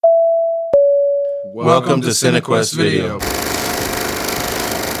Welcome to CineQuest Video.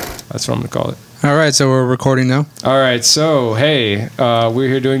 That's what I'm going to call it. All right, so we're recording now. All right, so, hey, we're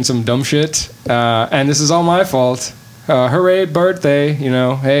here doing some dumb shit, and this is all my fault. Hooray, birthday,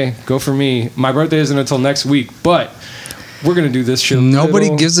 hey, go for me. My birthday isn't until next week, but we're going to do this shit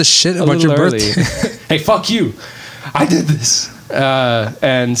Nobody gives a shit about your birthday. Hey, fuck you. I did this.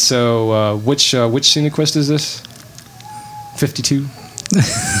 And so, which CineQuest is this? 52?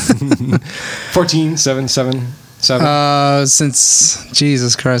 14, 7, 7, 7. Since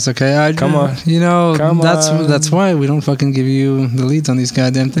Jesus Christ, okay. Come on. That's why we don't fucking give you the leads on these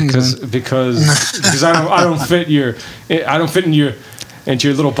goddamn things. Because I don't fit into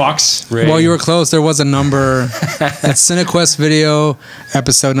your little box, Ray. Well, you were close. There was a number. It's CineQuest Video,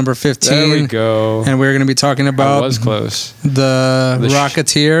 episode number 15. There we go. And we're going to be talking about I was close. The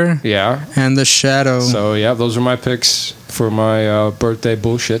Rocketeer yeah. and The Shadow. So, yeah, those are my picks for my birthday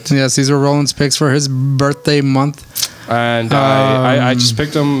bullshit. Yes, these were Roland's picks for his birthday month. And I just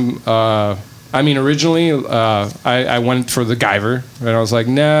picked them. Originally, I went for the Guyver. And I was like,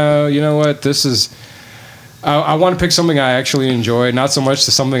 no, you know what? This is... I want to pick something I actually enjoy, not so much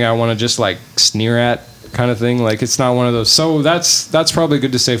to something I want to just like sneer at kind of thing. Like it's not one of those. So that's probably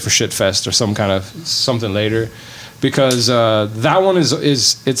good to say for Shitfest or something later, because that one is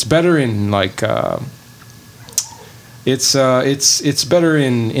it's better in like it's better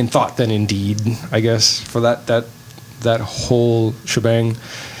in thought than in deed, I guess, for that whole shebang.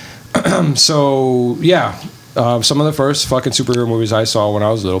 So yeah. Some of the first fucking superhero movies I saw when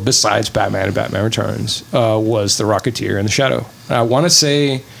I was little, besides Batman and Batman Returns, was The Rocketeer and The Shadow. And I want to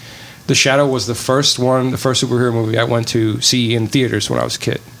say The Shadow was the first superhero movie I went to see in theaters when I was a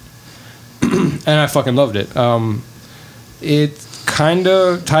kid. And I fucking loved it. It kind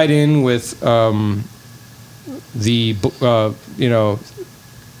of tied in with the,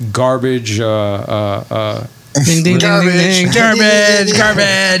 garbage... Ding, ding, ding,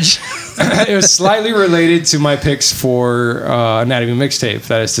 garbage. It was slightly related to my picks for Anatomy Mixtape.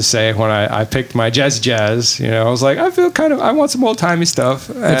 That is to say, when I picked my jazz, I was like, I want some old timey stuff.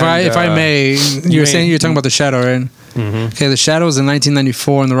 If I may, you're talking about The Shadow, right? Mm-hmm. Okay, The Shadow was in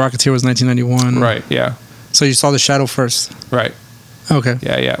 1994, and The Rocketeer was 1991. Right. Yeah. So you saw The Shadow first. Right. Okay.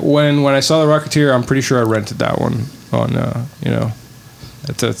 Yeah. When I saw The Rocketeer, I'm pretty sure I rented that one on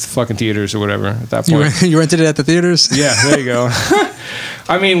at the fucking theaters or whatever at that point. You rented it at the theaters? Yeah, there you go.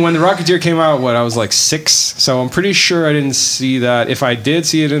 I mean, when The Rocketeer came out, I was like 6, so I'm pretty sure I didn't see that. If I did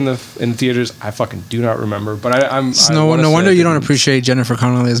see it in the theaters, I fucking do not remember. But no wonder you don't appreciate Jennifer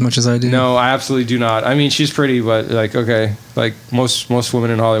Connelly as much as I do. No, I absolutely do not. I mean, she's pretty, but like, okay, like most women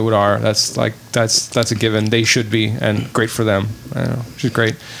in Hollywood are. That's a given. They should be, and great for them. I don't know, she's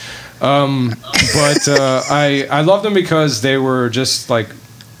great. But I love them because they were just like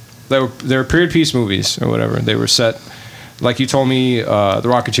they were period piece movies or whatever. They were set, like you told me, The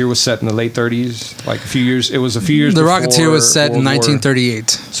Rocketeer was set in the late 30s, like a few years. It was a few years. The before Rocketeer was set in 1938.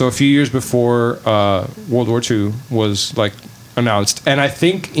 So a few years before World War II was like announced, and I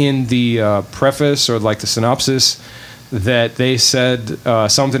think in the preface or like the synopsis that they said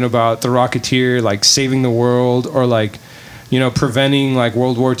something about the Rocketeer like saving the world or like, preventing like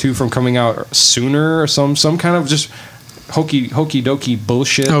World War II from coming out sooner or some kind of just hokey dokey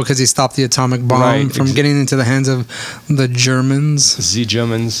bullshit. Oh, because he stopped the atomic bomb from getting into the hands of the Germans. The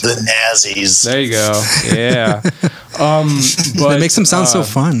Germans. The Nazis. There you go. Yeah. But it makes them sound so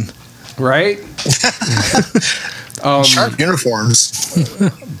fun. Right? Sharp uniforms.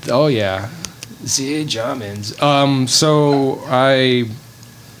 Oh, yeah. The Germans. So I...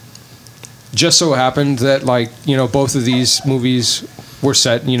 just so happened that both of these movies were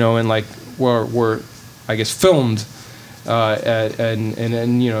set and like were I guess filmed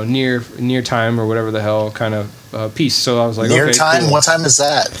and near time or whatever the hell kind of piece. So I was like, near okay, time. cool. What time is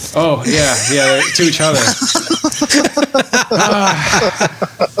that? Oh yeah, to each other.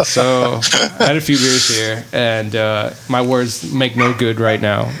 So I had a few beers here, and my words make no good right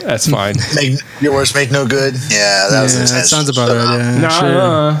now. That's fine. Your words make no good. Yeah, that sounds about right. Yeah,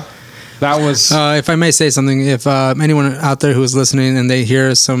 sure. That was... if I may say something, if anyone out there who is listening and they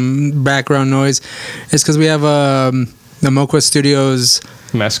hear some background noise, it's because we have the MoQuest Studios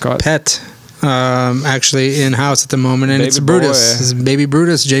mascot pet actually in house at the moment, and baby it's Brutus. Boy. It's baby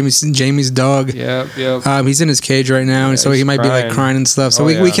Brutus, Jamie's dog. Yep. He's in his cage right now, and so he might be like crying and stuff. So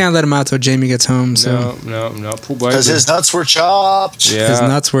we can't let him out till Jamie gets home. So no, poor boy. Because his nuts were chopped. Yeah. His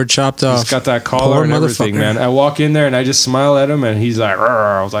nuts were chopped off. He's got that collar and everything, man. I walk in there and I just smile at him, and he's like,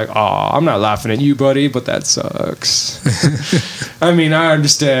 "Rrr." I was like, "Oh, I'm not laughing at you, buddy, but that sucks." I mean, I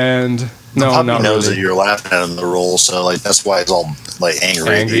understand. No, puppy not knows really. that you're laughing at him in the role, so like that's why he's all like angry.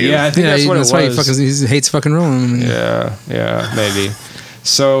 at Angry. you. Yeah, I think that's what that's it why was. he hates fucking Roland. Yeah, maybe.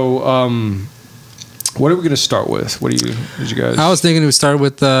 So, what are we gonna start with? Did you guys? I was thinking we start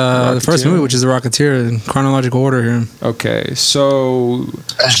with the first Rocketeer. movie, which is The Rocketeer, in chronological order here. Okay, so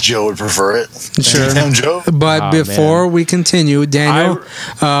As Joe would prefer it. Sure. Damn, Joe. But Oh, before we continue, Daniel,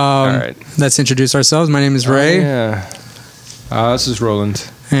 all right. let's introduce ourselves. My name is Ray, This is Roland.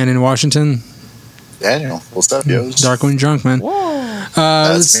 and in Washington, Daniel, what's up, yo? Darkwing Drunk, man.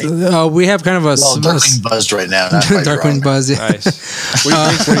 That's me. We have kind of a Well, Darkwing buzzed right now. Not quite Darkwing drunk. Buzz. Yeah. Nice. What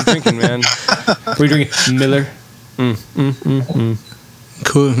are you drinking, man? What are you drinking? Miller.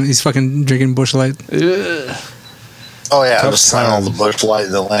 Cool. He's fucking drinking Busch Light. Ugh. Oh yeah, I Tough was signing all the times. bush light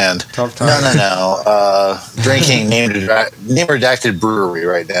in the land. Tough No, times. no. Drinking name redacted brewery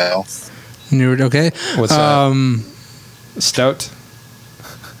right now. Okay. What's that? Stout.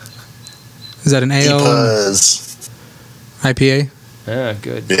 Is that an ale Because IPA? Yeah,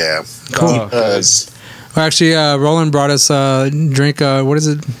 good. yeah, Cool. Oh, good. because Well, actually, Roland brought us a drink. What is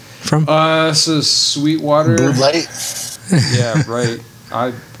it from? This is Sweetwater. Blue Light. Yeah, right.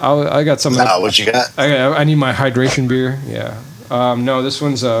 I got some. Nah, what you got? I need my hydration beer. Yeah. No, this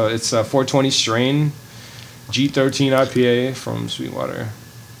one's it's a 420 strain, G13 IPA from Sweetwater.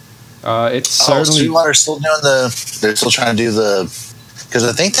 It's Oh, certainly Sweetwater's still doing they're still trying to do because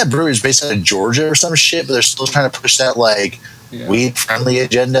I think that brewery is based out of Georgia or some shit, but they're still trying to push that like yeah. weed friendly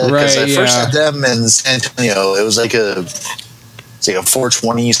agenda. Because Right, I first yeah. had them in San Antonio. It was like a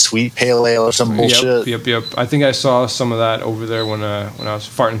 420 sweet pale ale or some bullshit. Yep. I think I saw some of that over there when I was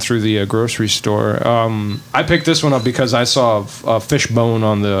farting through the grocery store. I picked this one up because I saw a fishbone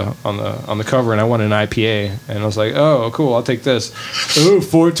on the cover, and I wanted an IPA, and I was like, oh, cool, I'll take this. Oh,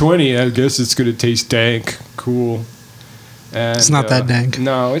 420. I guess it's gonna taste dank. Cool. And, It's not that dank.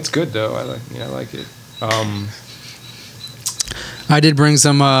 No, it's good though. I like it. I did bring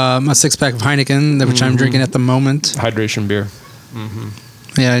some a 6-pack of Heineken, which I'm drinking at the moment. Hydration beer.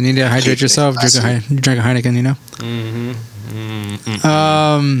 Yeah, you need to hydrate yourself. Drink a Heineken, you know.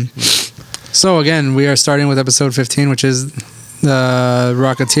 So again, we are starting with episode 15, which is the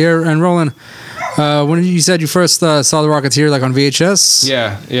Rocketeer. And Roland, when you said you first saw the Rocketeer, like on VHS?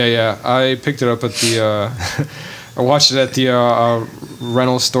 Yeah. I picked it up at the. I watched it at the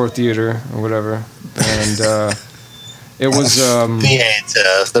rental store theater or whatever, and it was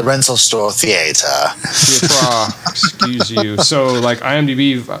Theater, the rental store theater. theater. Excuse you. So like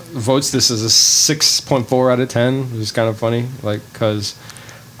IMDb votes this as a 6.4 out of 10, which is kind of funny. Like because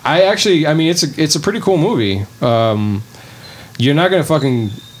I mean it's a pretty cool movie. You're not gonna fucking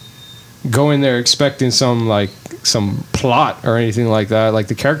go in there expecting some plot or anything like that. Like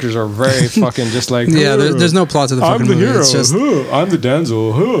the characters are very fucking just like Yeah, there's no plot to the fucking I'm the movie. hero. It's just I'm the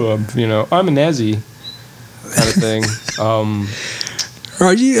damsel. I'm a Nazi kind of thing.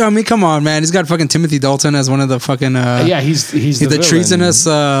 I mean, come on, man. He's got fucking Timothy Dalton as one of the fucking Yeah, he's the villain. treasonous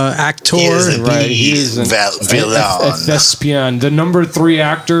actor. He is a Right, he is a villain. thespian, the number 3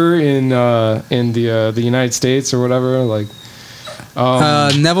 actor in the United States or whatever. Like,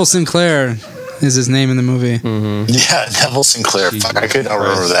 Neville Sinclair is his name in the movie. Yeah, Neville Sinclair. Jesus Fuck, I could not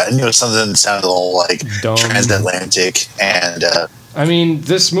remember Christ. that. I knew it was something that sounded all like Dumb. transatlantic and I mean,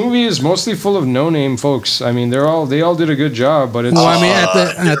 this movie is mostly full of no-name folks. I mean, they all did a good job, but it's Well, I mean, at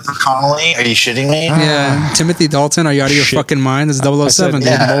Jennifer Connelly. Are you shitting me? yeah, Timothy Dalton. Are you out of your Shit. fucking mind? It's 007. I said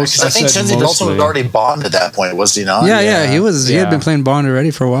Yeah, most- 'cause I think said Timothy Dalton was mostly. already Bond at that point, was he not? Yeah, he was. He had Yeah. been playing Bond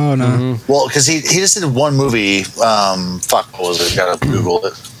already for a while now. Well, because he just did one movie. Fuck, what was it? Gotta Google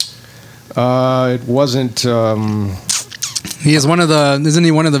it. it wasn't. He is one of the. Isn't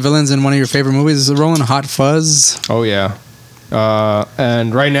he one of the villains in one of your favorite movies? Is it Rolling Hot Fuzz? Oh yeah.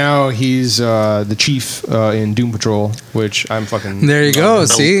 And right now he's the chief in Doom Patrol, which I'm fucking. There you go. No.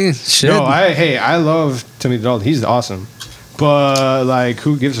 See, shit. No, I love Timothy Dalton. He's awesome. But like,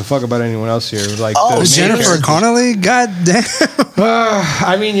 who gives a fuck about anyone else here? Like Oh, the main Jennifer character- Connelly. God damn.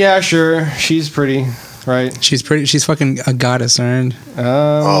 I mean, yeah, sure, she's pretty, right? She's pretty. She's fucking a goddess, man.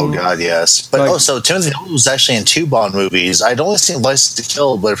 Oh God, yes. But like- so Timothy Dalton was actually in 2 Bond movies. I'd only seen License to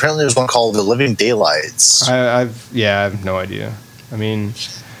Kill, but apparently there's one called The Living Daylights. I have no idea. I mean,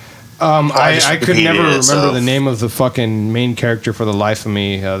 I just I could repeated never it, remember so- the name of the fucking main character for the life of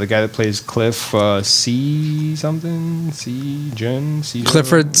me. The guy that plays Cliff, C something, C Jen, C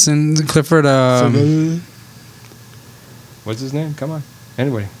Clifford. What's his name? Come on.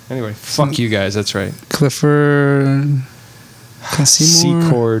 Anyway, fuck you guys. That's right. Clifford.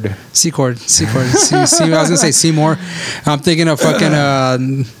 Seymour. Secord. Secord. I was gonna say Seymour. I'm thinking of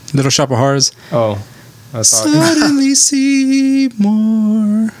fucking Little Shop of Horrors. Oh, I thought. Suddenly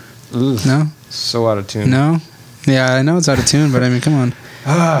Seymour. Ugh, No, so out of tune. no. Yeah, I know it's out of tune, but I mean, come on.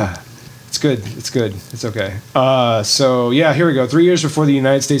 It's good. It's good. It's okay. So yeah, here we go. 3 years before the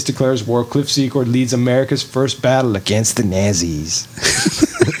United States declares war, Cliff Secord leads America's first battle against the Nazis.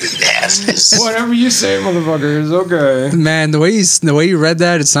 Yes. Whatever you say, motherfuckers. Okay. Man, the way you read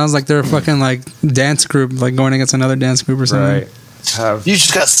that, it sounds like they're a fucking like dance group, like going against another dance group or something. Right. Have You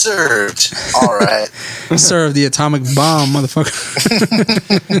just got served. All right. Serve the atomic bomb, motherfucker.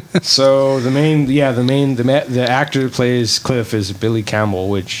 So the actor who plays Cliff is Billy Campbell,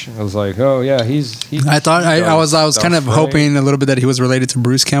 which I was like, oh yeah, he's I thought I was kind of right? hoping a little bit that he was related to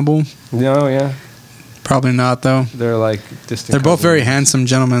Bruce Campbell. No, yeah, Probably not though. they're like distant. They're both very cousins. handsome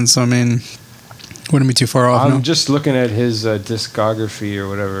gentlemen, so I mean, wouldn't be too far off. I'm No? just looking at his discography or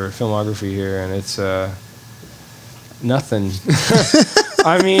whatever filmography here, and it's nothing.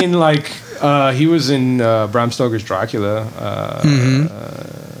 I mean, like he was in Bram Stoker's Dracula, and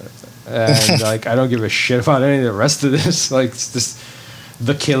like I don't give a shit about any of the rest of this. Like it's just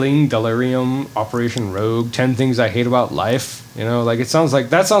The Killing, Delirium, Operation Rogue, 10 Things I Hate About Life. You know, like that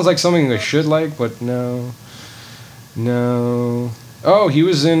sounds like something I should like, but no. Oh, he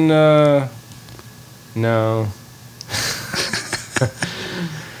was in no.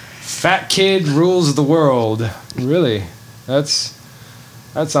 Fat Kid Rules the World. Really? That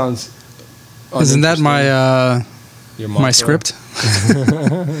sounds. Isn't that my Your my mantra? script?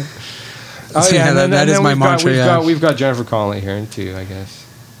 Oh yeah, Yeah, and that then is my we've got- mantra, We've yeah. got we've got Jennifer Connelly here too, I guess.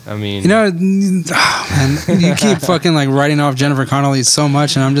 I mean, You know, man, you keep fucking like writing off Jennifer Connelly so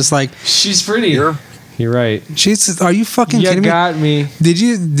much, and I'm just like, she's pretty. You're- You're right. she's. Are you fucking You kidding me? got me. Did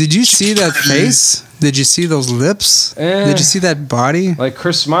you see that face? Did you see those lips? Eh. Did you see that body? Like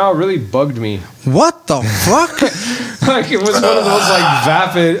her smile really bugged me. What the fuck? Like it was one of those like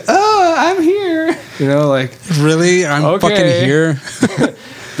vapid. Oh, I'm here. You know, like Really? I'm Okay. fucking here.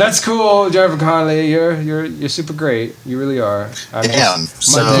 that's cool, Jennifer Connelly. You're super great. You really are. I'm Damn.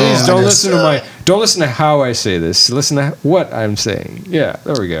 So, please don't I listen just, to don't listen to how I say this. Listen to what I'm saying. Yeah,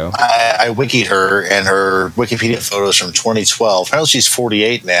 there we go. I wikied her, and her Wikipedia photos from 2012. Apparently, she's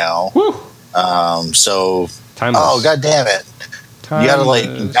 48 now. Woo. So, Timeless. oh god damn it! You gotta like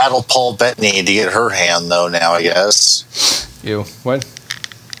Timeless. battle Paul Bettany to get her hand though. Now I guess You what?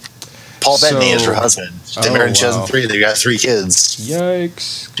 Paul So- Bettany is her husband. They Oh, married in wow. 2003. They got 3 kids.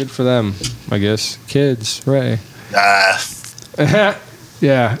 Yikes! Good for them, I guess. Kids, right?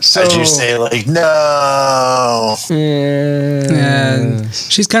 Yeah. So As you say, like no. And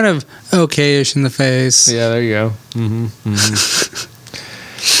she's kind of okay-ish in the face. Yeah, there you go.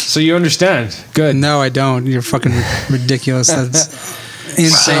 So you understand? Good. No, I don't. You're fucking ridiculous. That's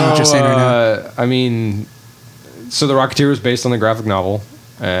insane what you're saying right now. I mean, so The Rocketeer was based on the graphic novel,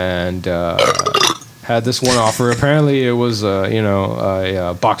 and had this one offer. Apparently, it was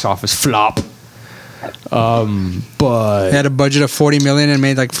a box office flop. But They had a budget of 40 million and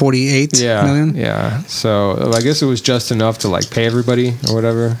made like 48 million. yeah. So I guess it was just enough to like pay everybody or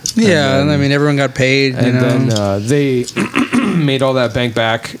whatever. Yeah, And then- I mean everyone got paid. and you know. then they made all that bank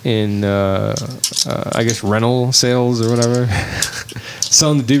back in I guess rental sales or whatever,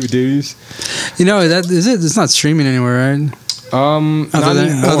 selling the DVDs. You know that is it. It's not streaming anywhere, right?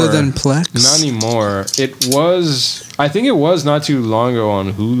 Other than Plex. Not anymore. It was. I think it was not too long ago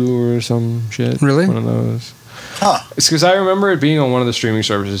on Hulu or some shit. Really? One of those. Huh. It's because I remember it being on one of the streaming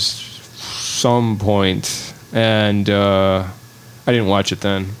services some point, and I didn't watch it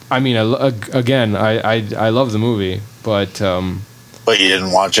then. I mean, I love the movie, but But you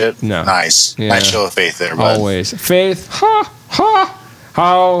didn't watch it? No. Nice. Yeah. Nice show of faith there, bud. always Faith.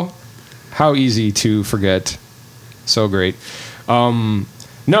 How easy to forget. So great.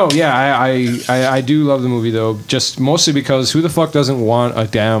 No, yeah, I do love the movie though. Just mostly because who the fuck doesn't want a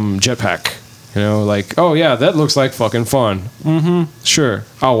damn jetpack? You know, like, oh yeah, that looks like fucking fun. Sure,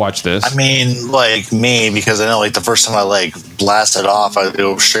 I'll watch this. I mean, like me, because I know, like, the first time I, like, blasted off, I'd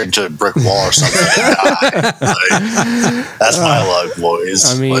go straight to a brick wall or something and die. Like, that's my luck,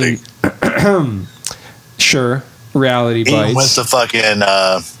 boys. I mean, like, sure, reality even with bites. the fucking,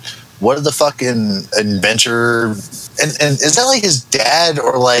 what did the fucking inventor, and is that, like, his dad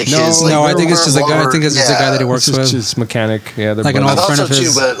or, like, No, his, like, No, I think it's just a guy. I think it's just a guy that he yeah. works It's with. just mechanic. Yeah, they're Like an I old buddies. thought friend so of too,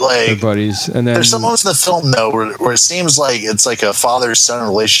 his. but, They're like, buddies, and then there's some moments in the film, though, where it seems like it's like a father-son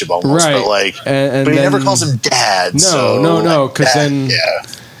relationship almost, Right. but, like, And but he never then- calls him dad. No, so, no, like, 'cause that- then- yeah.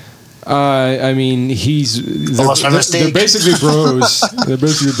 I mean, Unless my they're mistake. basically bros. They're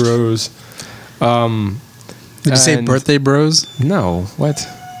basically bros. Did you say and- birthday bros? No, what?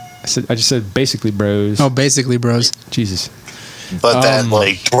 I just said basically bros. Oh, basically bros. Jesus. But that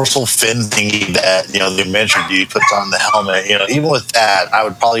like dorsal fin thingy that the adventure dude puts on the helmet, even with that, I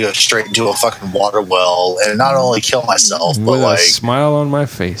would probably go straight into a fucking water well and not only kill myself, but with like a smile on my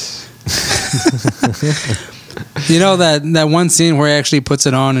face. that one scene where he actually puts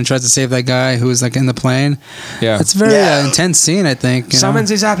it on and tries to save that guy who was like in the plane. Yeah, it's a very intense scene. I think. Summons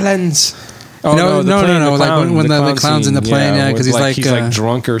his airplanes. Oh, no. Like when the clown's in the plane, because he's like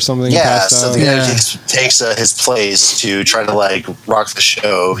drunk or something. Yeah, so the guy takes his place to try to like rock the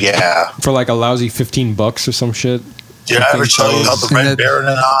show. Yeah, for like a lousy $15 or some shit. Did I ever tell you how the Red Baron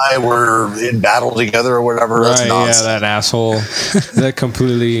and I were in battle together or whatever? Right, That's nonsense. Yeah, that asshole. That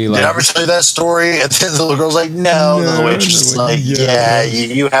completely like. Did I ever tell you that story? And then the little girl's like, no. And the waitress is like, yeah,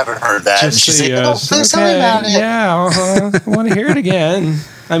 you haven't heard that. Just and she's say like, yes. Please tell me about it. Yeah, I want to hear it again.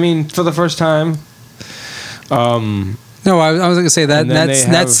 I mean, for the first time. No, I was going to say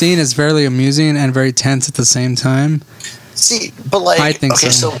that scene is fairly amusing and very tense at the same time. See, but like, I think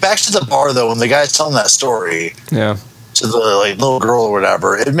so back to the bar though, when the guy's telling that story, yeah, to the like little girl or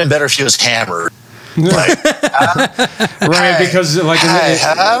whatever, it'd been better if she was hammered. Like, right, because like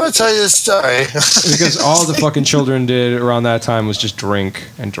I'm gonna tell you this story. Because all the fucking children did around that time was just drink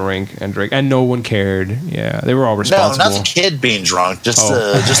and drink and drink, and no one cared. Yeah, they were all responsible. No, not the kid being drunk, just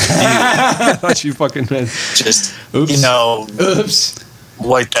I thought you fucking meant just oops. Oops.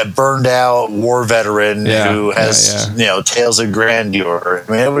 Like that burned out war veteran who has tales of grandeur.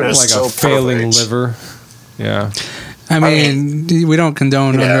 I mean, it was like so a failing perfect. liver. Yeah. I mean, we don't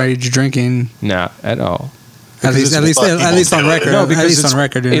condone underage drinking. Not at all. At least on record. No, because at least on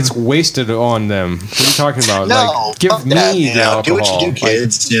record. It's wasted on them. What are you talking about? No, like, give me the alcohol. Do what you do,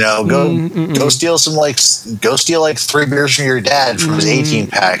 kids. Go steal go steal like 3 beers from your dad from his 18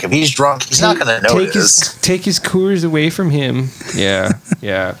 pack. If he's drunk, he's not going to notice. Take his Coors away from him. Yeah,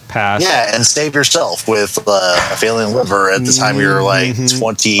 pass. Yeah, and save yourself with a failing liver at the time you're like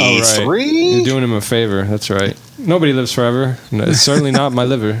 23. Oh, right. You're doing him a favor. That's right. Nobody lives forever. No, it's certainly not my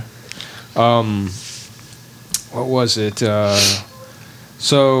liver. What was it?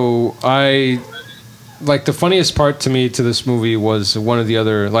 So I like the funniest part to me to this movie was one of the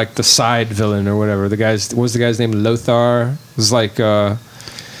other like the side villain or whatever. The guy's what was the guy's name? Lothar. It was like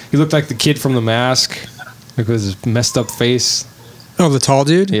he looked like the kid from The Mask, like with his messed up face. Oh, the tall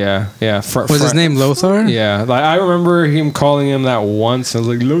dude. Yeah. Was his name Lothar? Yeah, like I remember him calling him that once. I was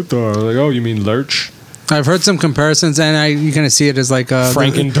like Lothar. Like, oh, you mean Lurch? I've heard some comparisons, and you kind of see it as like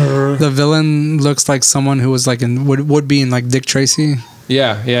Frankendur. The villain looks like someone who was like would be in like Dick Tracy.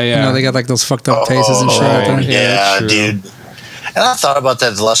 Yeah. They got like those fucked up faces and shit. Right. Yeah, dude. And I thought about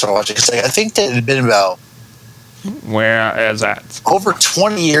that the last time I watched it because I think that it had been about where is that? Over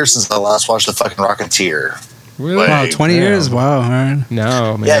 20 years since I last watched the fucking Rocketeer. Really? Wow, 20 years? Wow, all right.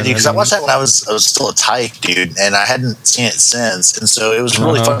 No, man. Yeah, dude, because I watched that when I was still a tyke, dude, and I hadn't seen it since. And so it was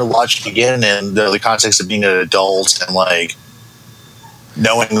really fun to watch it again in the context of being an adult and, like,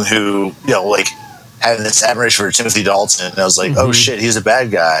 knowing who, like, having this admiration for Timothy Dalton. And I was like, oh, shit, he's a bad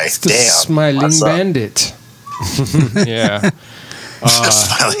guy. It's the Damn. Smiling Bandit. Yeah.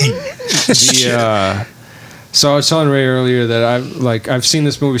 So I was telling Ray earlier that I've seen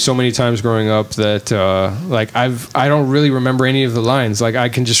this movie so many times growing up that I don't really remember any of the lines. Like I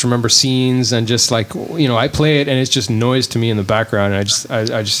can just remember scenes and just like I play it and it's just noise to me in the background. And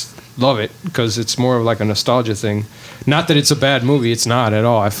I just love it because it's more of like a nostalgia thing. Not that it's a bad movie. It's not at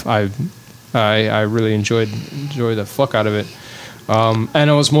all. I really enjoy the fuck out of it.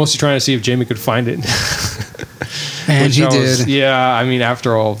 And I was mostly trying to see if Jamie could find it. And he did. Yeah, I mean,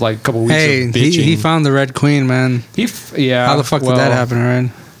 after all, like a couple weeks of bitching. He found the Red Queen, man. How the fuck did that happen, right?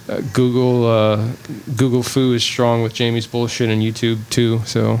 Google Foo is strong with Jamie's bullshit and YouTube too,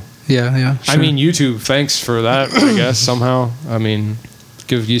 so. Yeah. Sure. I mean, YouTube, thanks for that, I guess, somehow. I mean,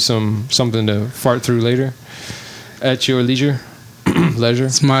 give you something to fart through later at your leisure.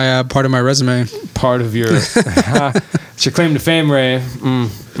 It's my part of my resume. Part of your it's your claim to fame, Ray.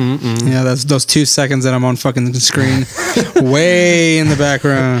 Yeah, that's those 2 seconds that I'm on fucking screen, way in the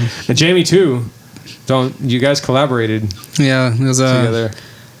background. And Jamie too. You guys collaborated? Yeah, it was a together.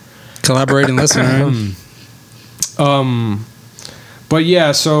 Collaborating listener. But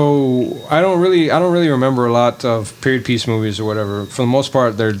yeah, so I don't really remember a lot of period piece movies or whatever. For the most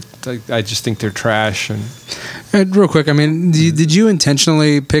part, I just think they're trash. And real quick, I mean, did you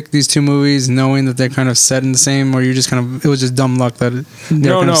intentionally pick these 2 movies knowing that they're kind of set in the same, or you just kind of it was just dumb luck that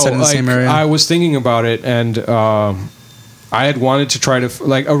they're kind of set in the same area? I was thinking about it, and I had wanted to try to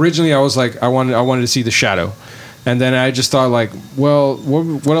like originally I was like I wanted to see The Shadow. And then I just thought, like, well,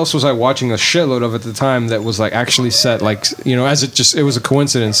 what else was I watching a shitload of at the time that was like actually set, like, as it was a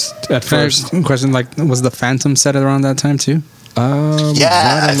coincidence at first. Question, like, was The Phantom set around that time too? Yeah,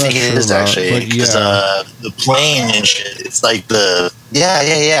 I I'm not think it sure is about, actually. but Because the plane and shit, it's like the.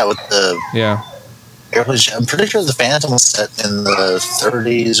 Yeah, with the. yeah. I'm pretty sure the Phantom was set in the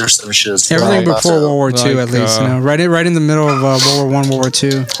 30s or some shit. Everything Right. before World War II, Like, at least. Right in the middle of World War One, World War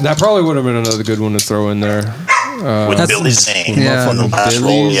II. That probably would have been another good one to throw in there. With That's- Billy Zane. Yeah. From the last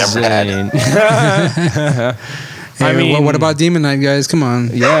role he ever had. I Hey, mean, what about Demon Knight, guys? Come on.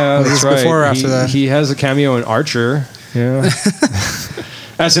 Yeah, Was that's this right. before or after that? He has a cameo in Archer. Yeah.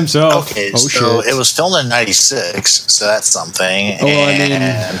 As himself. Okay, Oh, so shit. it was filmed in '96, so that's something. Oh, I mean,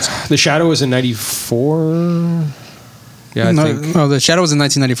 And The Shadow was in 94. Yeah, I think. The Shadow was in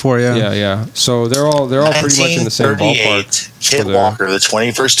 1994. Yeah. Yeah. So they're all pretty much in the same ballpark. 1938, Kit for their- Walker, the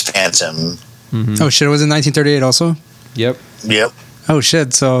 21st Phantom. Oh shit! It was in 1938 also. Yep. Yep. Oh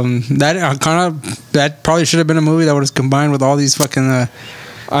shit! So that probably should have been a movie that would have combined with all these fucking.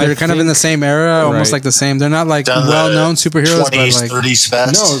 They're kind of in the same era, almost right. like the same. They're not like Done the well-known superheroes, 20s, but like 30s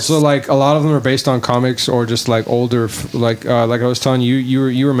fest. No, so like a lot of them are based on comics or just like older, like I was telling you,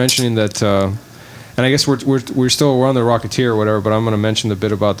 you were mentioning that, and I guess we're on the Rocketeer or whatever, but I'm going to mention the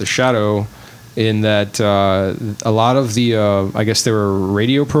bit about the Shadow, in that a lot of the I guess they were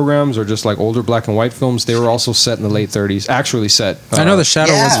radio programs or just like older black and white films. They were also set in the late 30s, actually set. I know the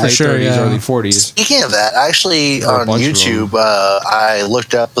Shadow was for late sure. 30s, Yeah. early 40s. Speaking of that, actually There are a on bunch of YouTube, I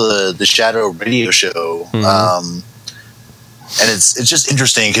looked up the Shadow radio show, and it's just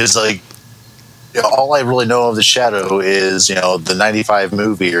interesting because like all I really know of the Shadow is the '95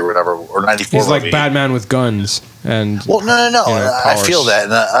 movie or whatever, or '94 He's movie. like Batman with guns and. Well, no. I powers. feel that,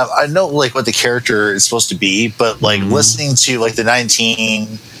 and I know like what the character is supposed to be, but like listening to like the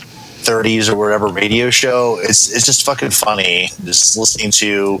 1930s or whatever radio show, it's just fucking funny. Just listening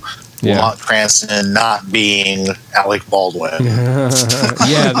to Lamont Cranston not being Alec Baldwin. Yeah,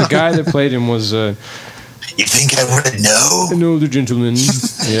 the guy that played him was You think I wouldn't know? an older gentleman.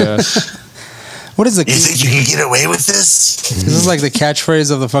 Yes. What is the? You think you can get away with this? This is like the catchphrase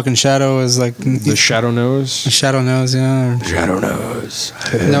of the fucking Shadow is like The Shadow Knows. Shadow knows, yeah. Shadow Knows.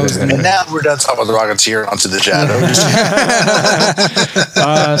 Knows And now we're done talking about the Rocketeer onto the Shadow.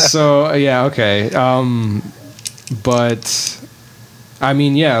 So yeah, okay. But I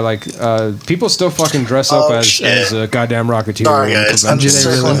mean, yeah, like people still fucking dress up as a goddamn Rocketeer. Sorry guys, I'm just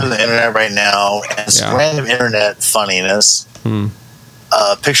really? circling through the internet right now, and some random internet funniness.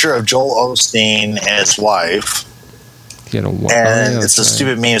 A picture of Joel Osteen and his wife, and it's a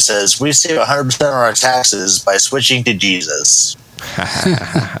stupid meme that says, "We save 100% of our taxes by switching to Jesus."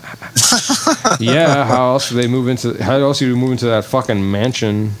 Yeah, how else would they move into? How else would you move into that fucking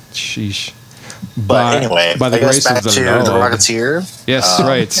mansion? Sheesh. But anyway, by the I guess grace back of the to Lord. the Rocketeer. Yes,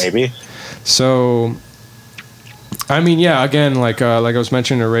 right. Maybe. So, I mean, yeah. Again, like I was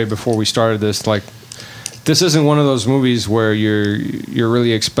mentioning to Ray before we started this, like this isn't one of those movies where you're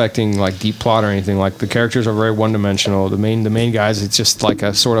really expecting like deep plot or anything. Like the characters are very one dimensional. The main guys, it's just like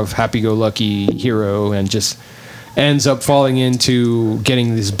a sort of happy go lucky hero, and just ends up falling into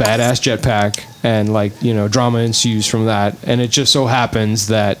getting this badass jetpack, and like drama ensues from that. And it just so happens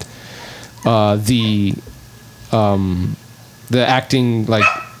that the acting, like,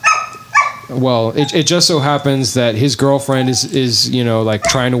 well, it just so happens that his girlfriend is like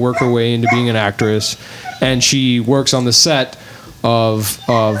trying to work her way into being an actress, and she works on the set of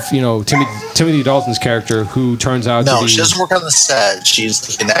Timothy Dalton's character, who turns out to be, she doesn't work on the set. She's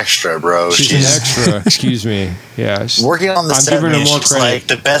like an extra, bro. She's an extra. Excuse me. Yeah, working on the set. Giving her more she's credit. like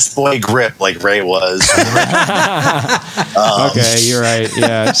the best boy grip, like Ray was. Okay, you're right.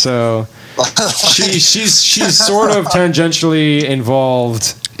 Yeah, so she's sort of tangentially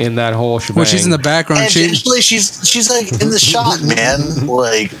involved in that whole shebang. Well, she's in the background. She's like in the shot, man.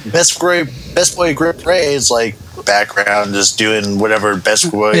 Like best boy grip Ray is like background, just doing whatever best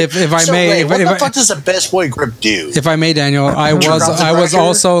boy. If I may, Ray, if what I- the fuck does a best boy grip do? If I may, Daniel, I was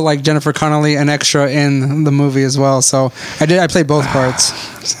also like Jennifer Connelly, an extra in the movie as well. So I played both parts.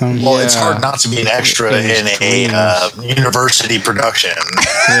 So. Well, it's Yeah. hard not to be an extra In in a university production.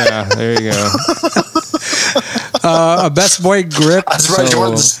 Yeah, there you go. A best boy grip. That's right, So-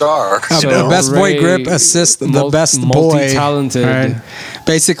 Jordan Star. A So best boy Ray, grip assists the best boy. multi-talented Right?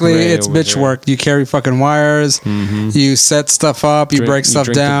 Basically, Ray it's over bitch there. work. You carry fucking wires. You set stuff up. You break stuff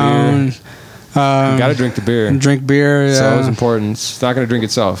drink the down. You gotta drink the beer. Drink beer. It's Yeah. always important. It's not gonna drink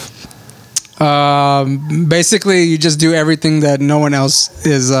itself. Basically, you just do everything that no one else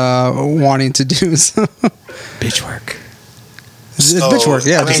is wanting to do. So. Bitch work. It's bitch work,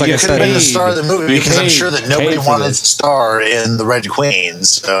 yeah. I mean, just like you I could have said. been the star of the movie, because I'm sure that nobody paid for wanted this. to star in the Red Queen.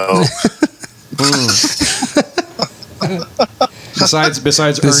 So Besides This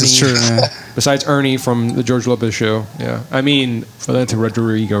Ernie, is true, man. besides Ernie from the George Lopez show. Yeah, I mean, that's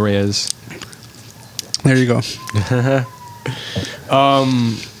Rodrigo Reyes. There you go.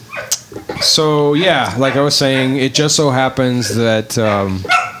 So yeah, like I was saying, it just so happens that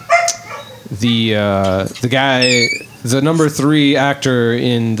the guy, the number 3 actor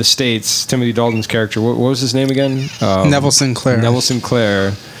in the States, Timothy Dalton's character, what was his name again? Neville Sinclair. Neville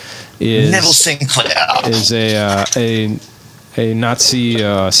Sinclair is a Nazi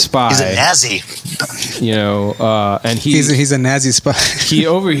spy. He's a Nazi. You know, and He's a Nazi spy. he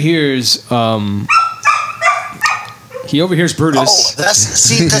overhears Brutus. Oh,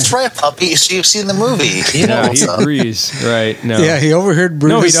 that's right, puppy. So you've seen the movie. You know No, what's he up. agrees, right? No, Yeah, he overheard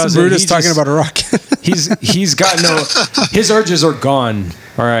Brutus, No, he doesn't. Brutus He talking just- about a rocket. he's got no. His urges are gone.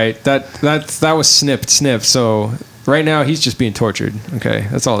 All right, that was snipped. So right now he's just being tortured. Okay,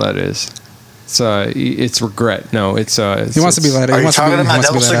 that's all that is. It's regret. No, it's He wants to be let out. Are He you wants to talking be, he about wants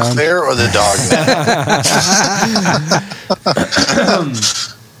to be Neville let out. Sinclair or the dog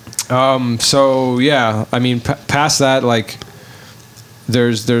man? So yeah, I mean, past that, like,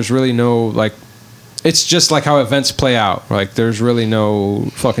 there's really no, like, it's just like how events play out. Like, there's really no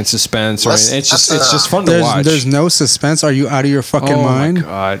fucking suspense or anything. It's just fun to watch. There's no suspense. Are you out of your fucking oh mind? my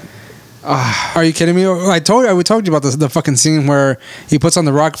god. Are you kidding me? We told you about the fucking scene where he puts on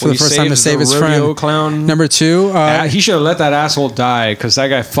the rock for Well, the first time to saves save the his rodeo friend. clown. Number 2, He should have let that asshole die because that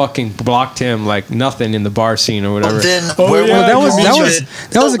guy fucking blocked him like nothing in the bar scene or whatever. Well, then, Oh, yeah, that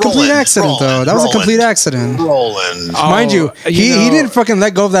was a complete Roland, accident, though. That was a complete accident. Roland. Mind you, he know- didn't fucking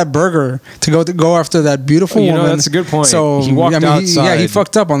let go of that burger to go after that beautiful You know, woman. that's a good point. So He walked he outside.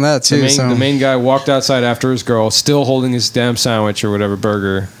 fucked up on that too. The main guy walked outside after his girl, still holding his damn sandwich or whatever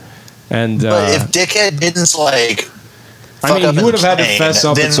burger. And But if Dickhead didn't I like, fuck mean, up he in would have had to plane, fess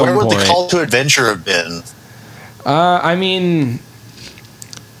up then at some where would point. the call to adventure have been? I mean,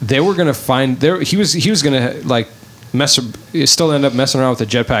 they were gonna find there. He was gonna like still end up messing around with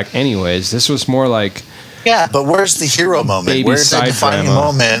the jetpack anyways. This was more like Yeah, but where's the hero moment? Baby Where's the side defining drama.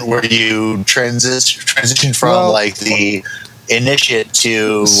 moment where you transition from Well- like the initiate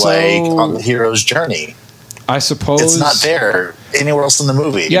to So- like on the hero's journey? I suppose It's not there anywhere else in the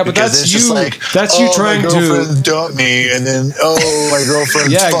movie. Yeah, but because that's it's just you- like, that's you oh, trying my to- girlfriend dumped me, and then my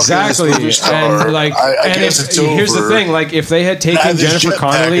girlfriend's Yeah, fucking exactly. this movie star. And like, I and guess if, it's here's the over. thing: like, if they had Nah, taken this Jennifer jetpack,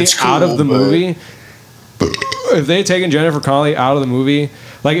 Connelly it's out cool, of the but- movie, if they had taken Jennifer Connelly out of the movie,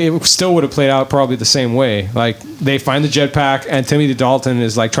 like, it still would have played out probably the same way. Like, they find the jetpack, and Timothy Dalton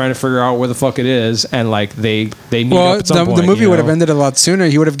is like trying to figure out where the fuck it is, and like they meet Well, up at some point. the movie you would have know? ended a lot sooner.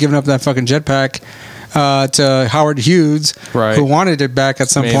 He would have given up that fucking jetpack to Howard Hughes, Right. who wanted it back at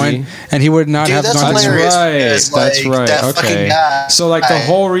some Maybe. point, and he would not Dude, have that's gone That's through. hilarious. right. It's That's like right. that Okay. fucking guy. So like the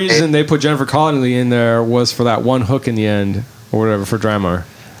whole reason It- they put Jennifer Connelly in there was for that one hook in the end or whatever for Dramar.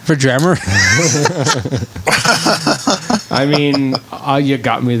 For Drammer. I mean, you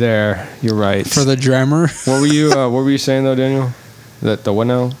got me there. You're right. For the Drammer. What were you saying though, Daniel? That the what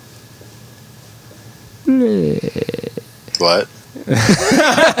now? What?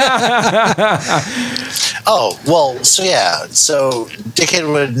 Oh, well, so yeah. So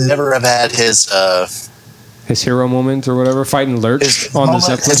Dickhead would never have had his His hero moment or whatever, fighting Lurch his on the moment,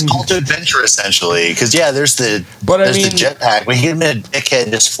 his Zeppelin. call to adventure essentially. Because yeah, there's the But I there's mean, the jetpack. We get him in a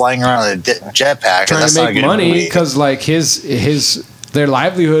dickhead just flying around in a jetpack, and trying that's to not a make good money movie. because like their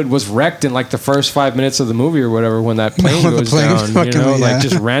livelihood was wrecked in like the first 5 minutes of the movie or whatever when that plane When the goes plane down. You fucking- know, yeah. like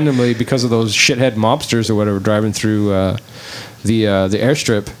just randomly because of those shithead mobsters or whatever driving through the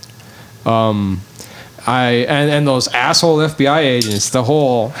airstrip. And those asshole FBI agents, the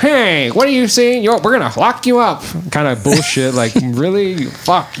whole hey, what are you saying? We're gonna lock you up kind of bullshit. Like really,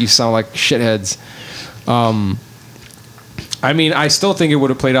 fuck, you sound like shitheads. I mean, I still think it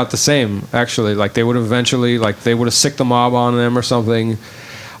would have played out the same. Actually, like they would have eventually, like they would have sicked the mob on them or something.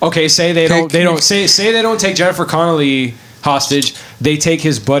 Okay, say they don't take Jennifer Connelly hostage. They take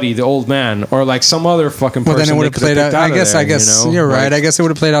his buddy, the old man, or like some other fucking person. Well, then it would have they could've played out. picked I of guess. there, I guess you know? you're right. Like, I guess it would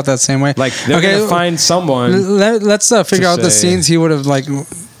have played out that same way. like they're gonna find someone. Let's figure to out the say- scenes he would have like.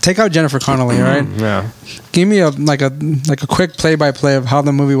 Take out Jennifer Connelly, right? Yeah. Give me a quick play by play of how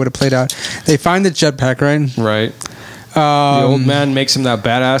the movie would have played out. They find the jetpack, right? Right. The old man makes him that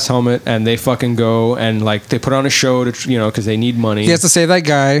badass helmet, and they fucking go and like they put on a show to because they need money. He has to save that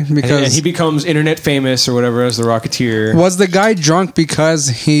guy because and he becomes internet famous or whatever as the Rocketeer. was the guy drunk because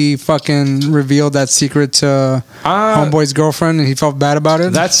he fucking revealed that secret to Homeboy's girlfriend and he felt bad about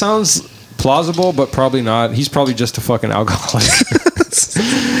it? That sounds plausible, but probably not. He's probably just a fucking alcoholic.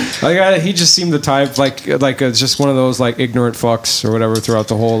 He just seemed the type just one of those like ignorant fucks or whatever throughout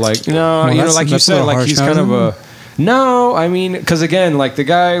the whole like Well, like you that's a said little like harsh, he's now, kind of isn't a No, I mean, because again, like the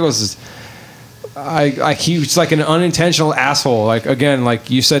guy was, he was like an unintentional asshole. Like again, like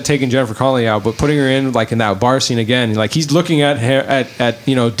you said, taking Jennifer Connelly out, but putting her in like in that bar scene again. Like he's looking at her at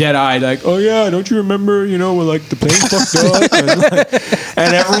dead eyed, like, oh yeah, don't you remember, when like the plane fucked up,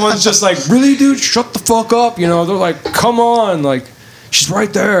 and everyone's just like, really, dude, shut the fuck up. They're like, come on, like she's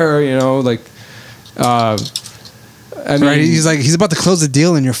right there, like. I mean, right, he's about to close the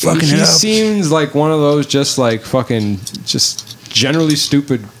deal and you're fucking it he up. seems like one of those just like fucking just generally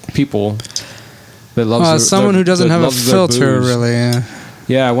stupid people that loves someone who doesn't have a loves filter, booze. really.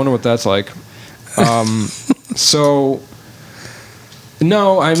 Yeah, I wonder what that's like. So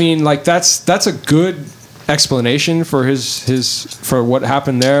no, I mean, like that's a good explanation for his for what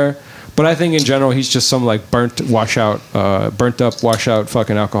happened there. But I think in general he's just some like burnt up washout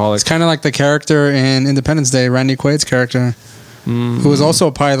fucking alcoholic. It's kind of like the character in Independence Day, Randy Quaid's character, who was also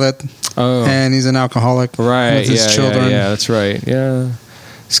a pilot, and he's an alcoholic with his children. Yeah, that's right. Yeah,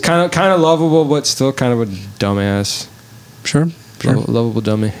 it's kind of lovable, but still kind of a dumbass. Sure. Lovable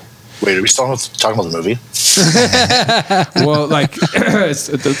dummy. Wait, are we still talking about the movie? Well, like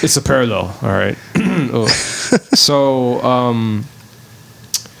it's a parallel. All right. So.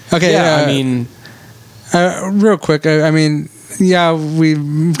 Okay. Yeah, I mean, real quick. I mean, yeah, we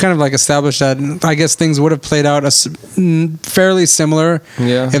kind of like established that. I guess things would have played out fairly similar.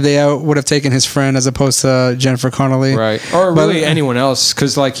 Yeah. If they would have taken his friend as opposed to Jennifer Connelly, right? Or really anyone else,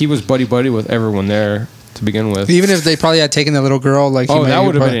 because like he was buddy with everyone there to begin with. Even if they probably had taken the little girl, like that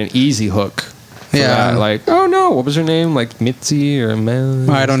would have been an easy hook. Yeah. That. Like, oh no, what was her name? Like Mitzi or Mel?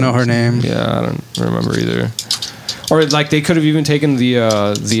 I don't know her name. Yeah, I don't remember either. Or like they could have even taken the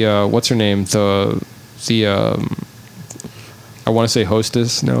what's her name, the I want to say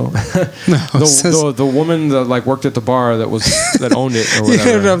hostess. No, the woman that like worked at the bar that owned it or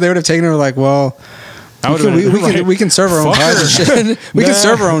whatever. Yeah, they would have taken her like, well, we can serve our own pies and shit. We can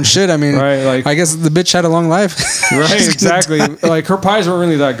serve our own shit. I mean, right, like, I guess the bitch had a long life. Right, exactly. Like her pies weren't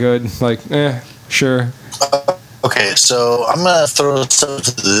really that good. Like, sure. Okay, so I'm gonna throw stuff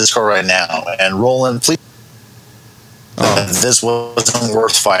to the Discord right now, and Roland, please. This wasn't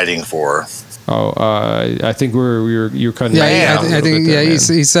worth fighting for. I think you're cutting. Yeah, I think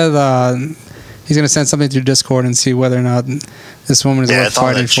he said he's gonna send something through Discord and see whether or not this woman is worth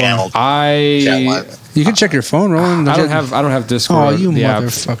fighting for. You can check your phone, Roland. I don't have Discord. Oh, you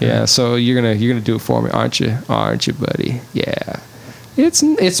motherfucker! Yeah, so you're gonna do it for me, aren't you, buddy? Yeah,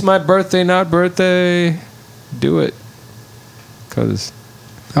 it's my birthday, not birthday. Do it, cause.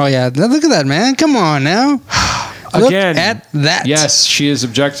 Oh yeah, look at that, man! Come on now. Again, look at that. Yes, she is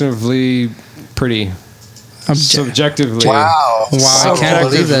objectively pretty. Subjectively. Wow. I can't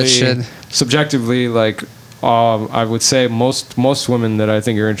believe that shit. Subjectively, like, I would say most women that I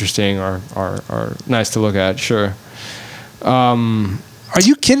think are interesting are nice to look at. Sure. Are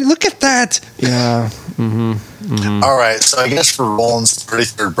you kidding? Look at that. Yeah. All right. So I guess for Roland's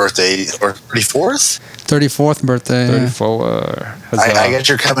 33rd birthday or 34th, 34th birthday. 34. I guess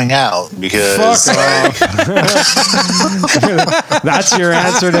you're coming out because that's your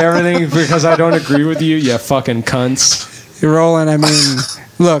answer to everything because I don't agree with you. You fucking cunts. You're rolling. I mean,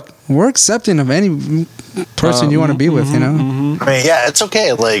 look, we're accepting of any person you want to be with. You know. I mean, yeah, it's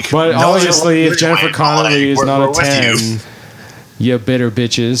okay. Like, but obviously, if Jennifer Connelly is not a 10. You bitter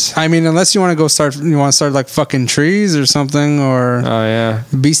bitches. I mean, unless you want to start like fucking trees or something, or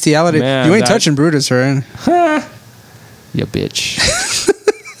bestiality. Man, you ain't touching Brutus, right? You bitch.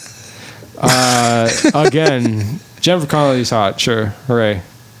 Again, Jennifer Connelly's hot. Sure, hooray.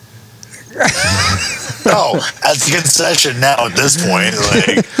 No, that's a concession now at this point.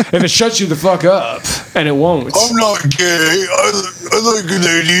 Like, if it shuts you the fuck up, and it won't. I'm not gay. I like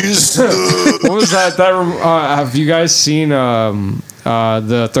ladies. What was that? Have you guys seen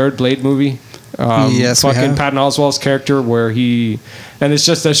the third Blade movie? Yes, fucking Patton Oswalt's character, where that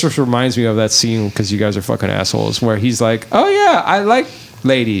just reminds me of that scene because you guys are fucking assholes. Where he's like, "Oh yeah, I like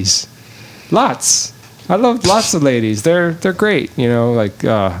ladies, lots." I love lots of ladies. They're great. You know, like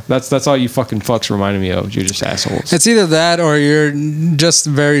that's all you fucking fucks reminded me of. You're just assholes. It's either that or you're just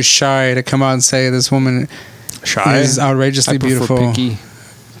very shy to come out and say this woman is outrageously beautiful.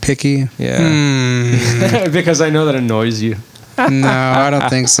 Picky. Yeah. Because I know that annoys you. No, I don't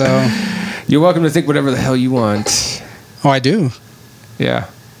think so. You're welcome to think whatever the hell you want. Oh, I do. Yeah.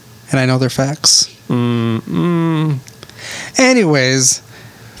 And I know they're facts. Anyways.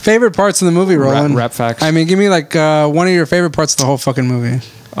 Favorite parts of the movie, Roland? Rap facts. I mean, give me like one of your favorite parts of the whole fucking movie.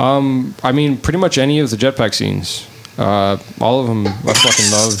 I mean, pretty much any of the jetpack scenes. All of them I fucking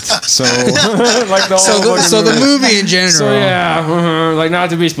loved. So, like the whole the movie in general. So yeah, like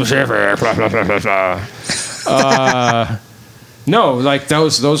not to be specific. Blah, blah, blah, blah, blah. No, like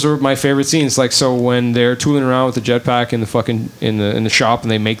those are my favorite scenes. Like, so when they're tooling around with the jetpack in the fucking in the shop,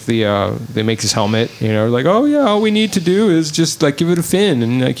 and they make this helmet, you know, like, oh yeah, all we need to do is just like give it a fin,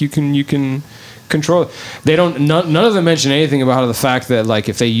 and like you can control it. They don't. None of them mention anything about the fact that like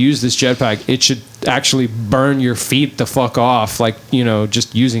if they use this jetpack, it should actually burn your feet the fuck off. Like, you know,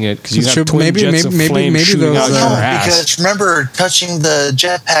 just using it because you have twin jets of flame shooting out your ass. Because remember, touching the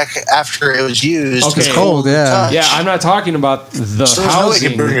jetpack after it was used, okay. It's cold. Yeah, yeah. I'm not talking about the so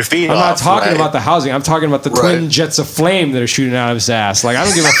housing. No, burn your feet I'm not off, talking right? about the housing. I'm talking about the twin jets of flame that are shooting out of his ass. Like, I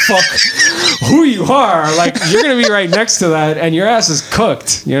don't give a fuck who you are. Like, you're gonna be right next to that, and your ass is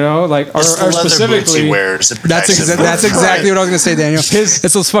cooked. You know, like, or specifically, that's exactly what I was gonna say, Daniel.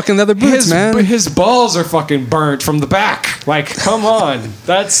 It's those fucking leather boots, man. His balls are fucking burnt from the back. Like, come on,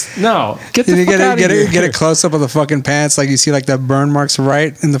 that's no. Get the fuck out of here. Get a close up of the fucking pants, like you see like the burn marks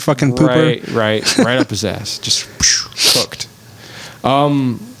right in the fucking pooper. Right up his ass, just cooked.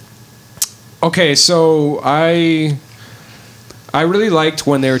 Okay, so I really liked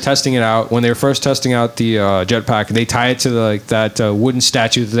when they were testing it out. When they were first testing out the jetpack, they tie it to like that wooden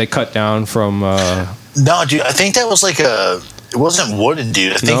statue that they cut down from. No, dude, I think that was like it wasn't wooden,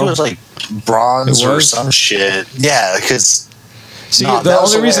 dude. I think it was like bronze or some shit. Yeah, because. See, the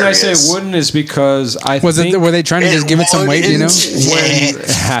only reason I say wooden is because were they trying to just give it some weight, you know?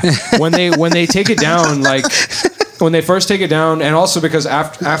 When they take it down, like when they first take it down, and also because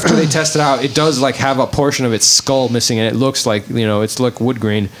after they test it out, it does like have a portion of its skull missing, and it looks like, you know, it's like wood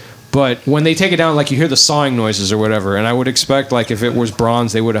grain. But when they take it down, like you hear the sawing noises or whatever, and I would expect like if it was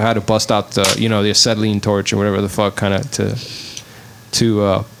bronze, they would have had to bust out the, you know, the acetylene torch or whatever the fuck kind of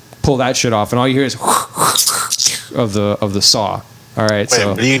to pull that shit off, and all you hear is of the saw. All right, wait,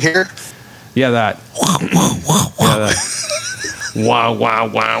 what do you hear? Yeah, that. Yeah, that. Wow, wow,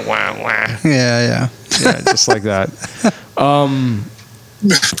 wow, wow, wow. Yeah, just like that.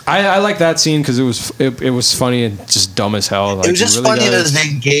 I like that scene because it was funny and just dumb as hell. Like, it was just really funny that they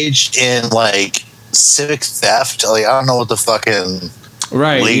engaged in like civic theft. Like, I don't know what the fucking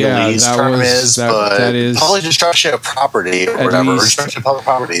legalese term is, but that is public destruction of property or whatever. Destruction of public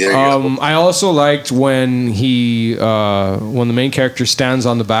property. There you go. I also liked when when the main character stands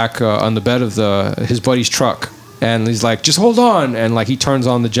on the back on the bed of his buddy's truck. And he's like, just hold on. And like he turns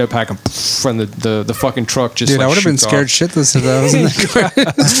on the jetpack and the fucking truck just. Dude, like, I would have been scared shitless if that was in the car.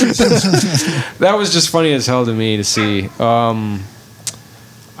 That was just funny as hell to me to see. I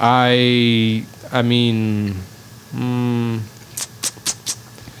mean,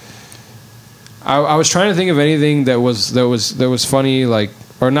 I was trying to think of anything that was funny, like,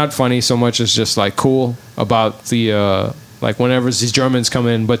 or not funny so much as just like cool about the like whenever these Germans come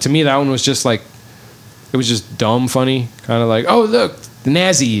in. But to me, that one was just like. It was just dumb funny, kind of like, oh, look, the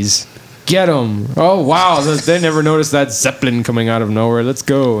Nazis, get them. Oh, wow, they never noticed that Zeppelin coming out of nowhere. Let's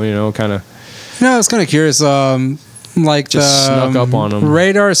go, you know, kind of. No, I was kind of curious. Like just snuck up on them.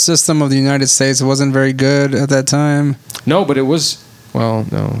 Radar system of the United States wasn't very good at that time. No, but it was. Well,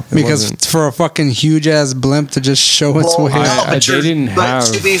 no, because wasn't. For a fucking huge ass blimp to just show its way, they didn't have.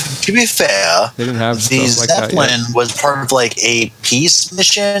 To be fair, they didn't have the Zeppelin was part of like a peace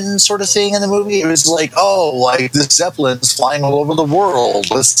mission sort of thing in the movie. It was like, oh, like the Zeppelin's flying all over the world.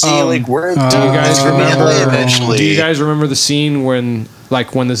 Let's see, like where do you guys remember? Eventually, do you guys remember the scene when?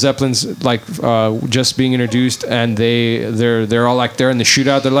 Like when the Zeppelins like just being introduced and they're all like they're in the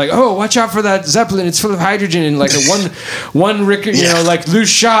shootout, they're like, oh, watch out for that Zeppelin, it's full of hydrogen, and like one you know, like loose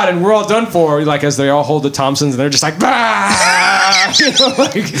shot and we're all done for, like as they all hold the Thompsons and they're just like, bah! You know,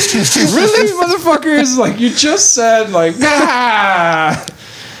 like, really, motherfuckers, like you just said, like, bah!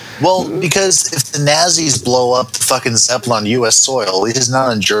 Well, because if the Nazis blow up the fucking Zeppelin on U.S. soil, it is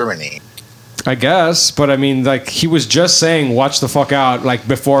not in Germany. I guess, but I mean, like he was just saying, "Watch the fuck out!" Like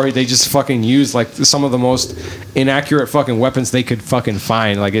before, they just fucking used like some of the most inaccurate fucking weapons they could fucking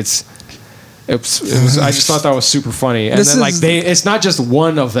find. Like it was. I just thought that was super funny. And then like it's not just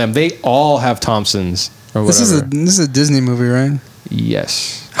one of them; they all have Thompsons or whatever. This is a Disney movie, right?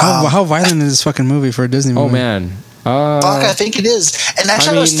 Yes. How violent is this fucking movie for a Disney movie? Oh man. Fuck, I think it is. And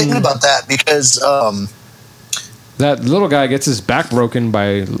actually, I was thinking about that because. That little guy gets his back broken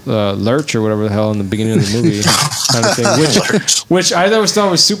by Lurch or whatever the hell in the beginning of the movie, kind of thing. Which I always thought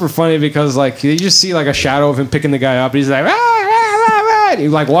was super funny because like you just see like a shadow of him picking the guy up, and he's like, ah, ah, ah, ah. He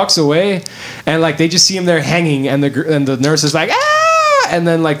like walks away, and like they just see him there hanging, and the nurse is like, ah, and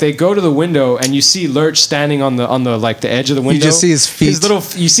then like they go to the window, and you see Lurch standing on the like the edge of the window. You just see his feet.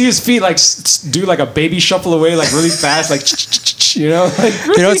 You see his feet like do like a baby shuffle away, like really fast, like you know. Like,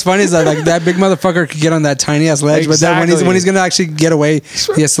 really? You know what's funny is that like that big motherfucker could get on that tiny ass ledge, but then when he's gonna actually get away,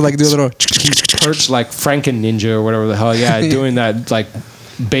 he has to like do a little perch like Franken Ninja or whatever the hell. Yeah, doing that like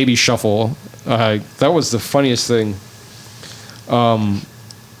baby shuffle. That was the funniest thing.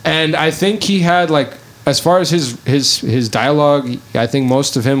 And I think he had like, as far as his dialogue, I think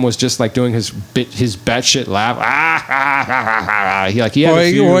most of him was just like doing his batshit laugh. He had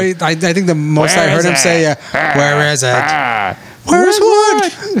a few. I think the most I heard him say, "Where is it? Where's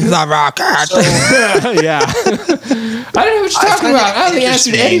Wood? The rocket." Yeah. I don't know what you're talking about. I'm the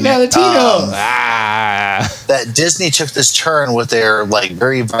answer to Eddie Valentino. That Disney took this turn with their like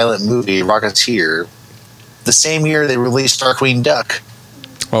very violent movie Rocketeer. The same year they released Darkwing Duck.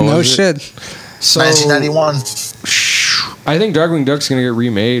 Oh, no shit. So 1991. I think Darkwing Duck's gonna get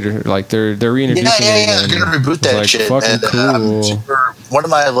remade, or like they're reintroducing it. Yeah, they're gonna reboot that like, shit. Fucking And, cool. One of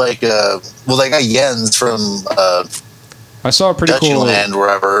my like, well, that guy Jens from I saw a pretty Dutchy cool. Land,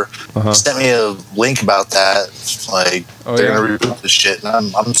 wherever, sent me a link about that. Like they're gonna reboot this shit,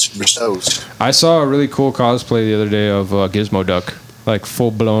 and I'm super stoked. I saw a really cool cosplay the other day of Gizmo Duck, like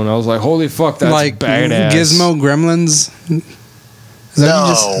full blown. I was like, holy fuck, that's like badass. Gizmo Gremlins.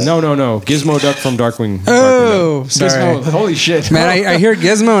 No. Gizmo Duck from Darkwing. Oh, Darkwing Duck. sorry. Gizmo, holy shit. Man, I hear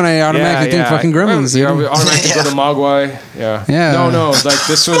Gizmo and I automatically think fucking Gremlins. Yeah, we automatically go to Mogwai. Yeah. Yeah. No, like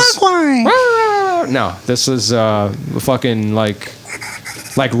this was. Mogwai. No, this was fucking like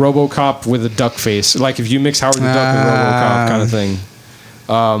RoboCop with a duck face. Like if you mix Howard the Duck with RoboCop kind of thing.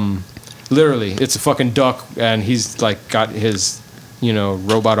 Literally, it's a fucking duck, and he's like got his,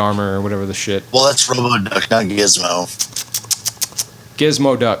 robot armor or whatever the shit. Well, that's Robo Duck, not Gizmo.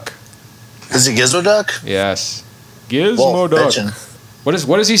 Gizmo Duck. Is it Gizmo Duck? Yes. Gizmo Duck.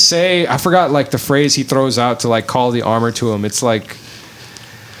 What does he say? I forgot like the phrase he throws out to like call the armor to him. It's like,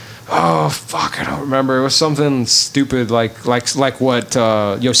 oh fuck, I don't remember. It was something stupid like what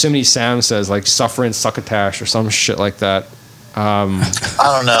Yosemite Sam says, like suffering succotash or some shit like that. I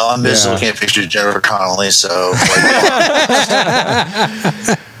don't know. I'm busy looking at pictures of Jennifer Connelly, so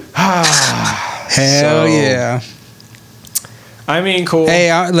hell yeah. I mean, cool. Hey,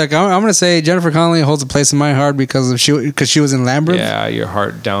 I'm gonna say Jennifer Connelly holds a place in my heart because she was in Labyrinth. Yeah, your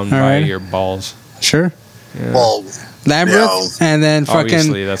heart down by your balls. Sure. Yeah. Well, Labyrinth, and then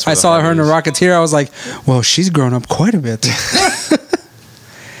fucking. I saw her in The Rocketeer. I was like, well, she's grown up quite a bit.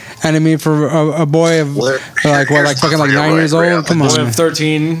 And I mean, for a boy of fucking 9 years old. Come on, boy of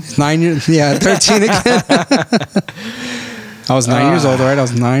 13. 9 years. Yeah, 13 again. I was 9 years old, right? I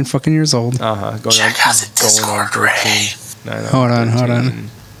was 9 fucking years old. Check out the Discord, Ray. Hold on.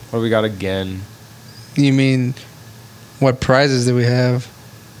 What do we got again? You mean, what prizes do we have?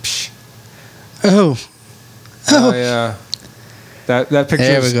 Oh yeah. That picture.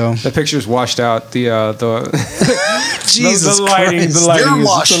 There we go. That picture's washed out. The Jesus the lighting. Christ. The lighting. You're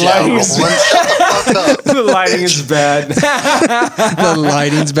washed out. The lighting is bad. The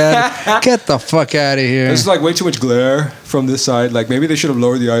lighting's bad. Get the fuck out of here. There's like way too much glare from this side. Like maybe they should have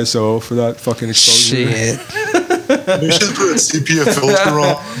lowered the ISO for that fucking exposure. Shit. You should put a sepia filter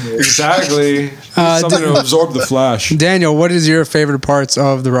on. Exactly. Something to absorb the flash. Daniel, what is your favorite parts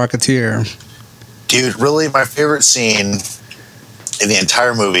of The Rocketeer? Dude, really, my favorite scene in the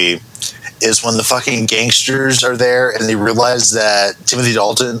entire movie is when the fucking gangsters are there and they realize that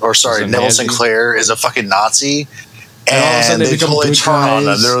Neville Sinclair is a fucking Nazi, and they totally turn on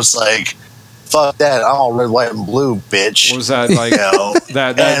them. They're just like, fuck that, I'm all red, white, and blue, bitch. What was that like?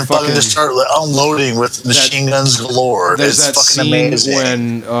 that and fucking just start unloading with machine guns galore. There's it's that fucking scene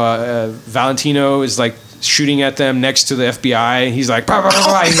amazing. when Valentino is like shooting at them next to the FBI, and he's like, bah, bah,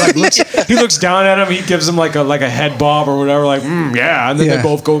 bah, bah. He looks down at him. He gives him like a head bob or whatever, like yeah, and then they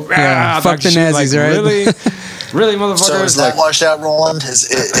both go fuck the Nazis, like, right? So Really, motherfucker. is that washed out, Roland? Is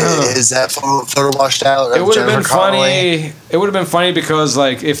that photo washed out? It would have been funny. It would have been funny because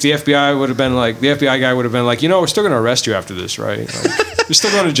like if the FBI would have been like the FBI guy would have been like, we're still gonna arrest you after this, right? Like, you're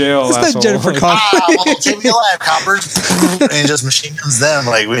still going to jail. It's asshole. not Jennifer Like, Connelly. well, take me alive, coppers. And he just machine guns them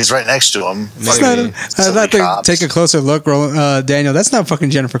like when he's right next to him. Maybe. I'd like to take a closer look, Daniel. That's not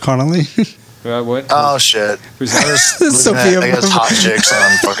fucking Jennifer Connelly. What? Oh shit! Who's I that? was Sophia looking at, I guess, hot chicks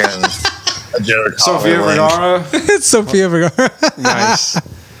on fucking Jennifer Sophia Connelly. Vergara. It's Sophia Vergara. Nice.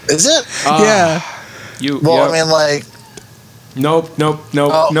 Is it? Yeah. Well, I mean, like. Nope.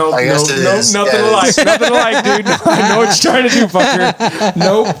 I guess it is. Nothing Yeah, alike. Nothing alike, dude. I know what you're trying to do, fucker.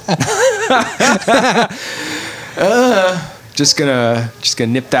 Nope. Just gonna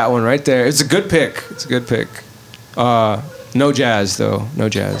nip that one right there. It's a good pick. No jazz though. No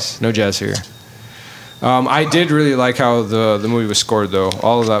jazz. No jazz here. I did really like how the movie was scored though.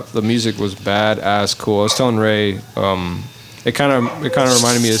 All of that, the music was badass cool. I was telling Ray, it kind of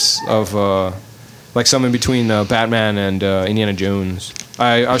reminded me of like something between Batman and Indiana Jones.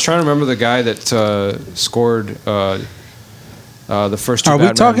 I was trying to remember the guy that scored the first two Are Batman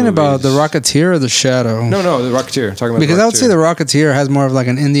we talking about movies. the Rocketeer or the Shadow? No, the Rocketeer. Talking about Because the I would say Rocketeer. the Rocketeer has more of like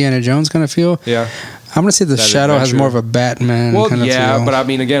an Indiana Jones kind of feel. Yeah. I'm gonna say the That Shadow has adventure. more of a Batman Well, kind of yeah, feel. but I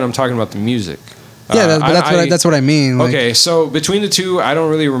mean, again, I'm talking about the music. Yeah, that's what I mean. Like, Okay, so between the two, I don't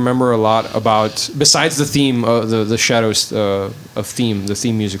really remember a lot about besides the theme, the Shadows the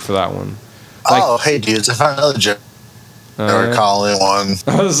theme music for that one. Like, Oh, hey, dudes, I found another Jennifer Connelly one.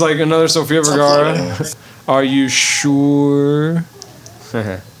 I was like another Sofia Vergara. Are you sure?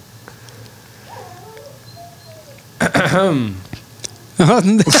 Oh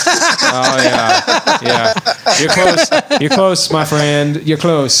yeah. You're close, my friend. You're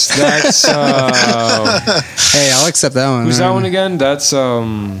close. That's hey, I'll accept that one. who's man. that one again? That's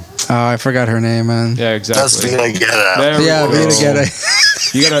Oh, I forgot her name, man. yeah, exactly. That's Vita Guerra. There we Yeah, go. Vita Guerra.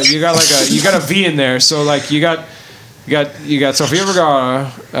 You got a V in there. So like you got Sofia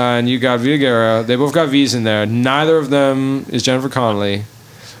Vergara and you got Vita Guerra. They both got V's in there. Neither of them is Jennifer Connelly,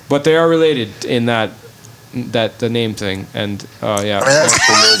 but they are related in that the name thing. And yeah. I mean, that's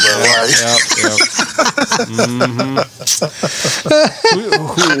cool, but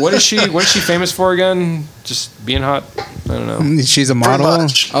like, What is she famous for again? Just being hot? I don't know. She's a model.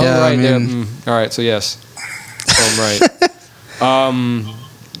 much. Oh Yeah, right, I yeah. mean- All right, so yes. So I'm right.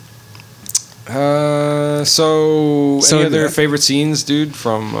 So any other favorite scenes, dude,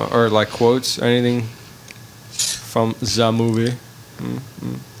 from or like quotes or anything from the movie?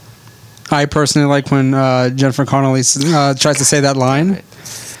 I personally like when Jennifer Connelly tries to say that line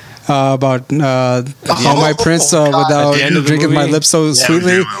about "Oh my prince," God. without At the end of the drinking my movie? lips so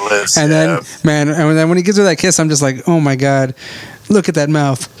sweetly. lips, And yeah. then, and then when he gives her that kiss, I'm just like, "Oh my god, look at that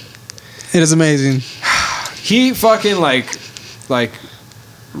mouth! It is amazing." He fucking like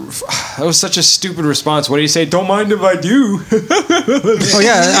that was such a stupid response. What did he say? Don't mind if I do. Oh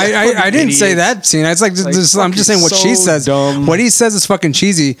yeah, I didn't say that scene. It's like, I'm just saying what she so says. dumb. What he says is fucking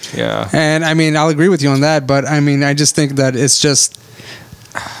cheesy. Yeah. And I mean, I'll agree with you on that, but I mean, I just think that it's just.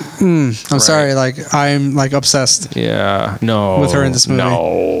 I'm sorry, like I'm like obsessed. Yeah. No. With her in this movie.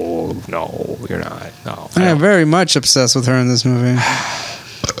 No, you're not. No. I am very much obsessed with her in this movie.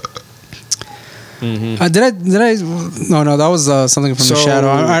 Did I? No, that was something from So- the Shadow.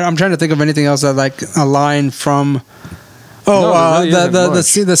 I'm trying to think of anything else that like a line from. Oh, No, there really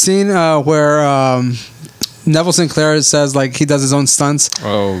isn't the much. scene where Neville Sinclair says like he does his own stunts.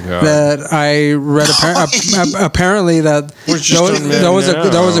 Oh god. That I read apparently that We're just doing that there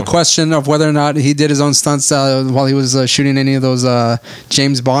was a now. question of whether or not he did his own stunts while he was shooting any of those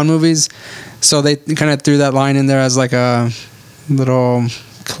James Bond movies. So they kind of threw that line in there as like a little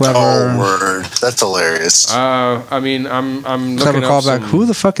clever. Oh, word. That's hilarious. I mean, I'm Clever looking up callback. some, Who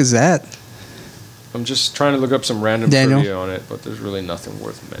the fuck is that? I'm just trying to look up some random Daniel? trivia on it, but there's really nothing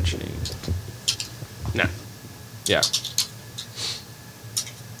worth mentioning. Nah. Yeah.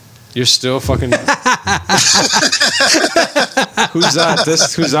 You're still fucking. Who's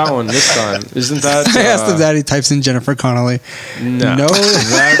that? Who's that one this time? Isn't that? I asked him that. He types in Jennifer Connelly. No. No.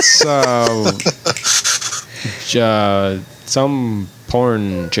 That's some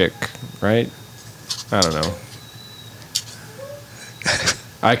porn chick, right? I don't know.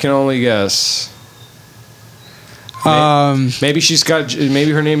 I can only guess. Maybe she's got.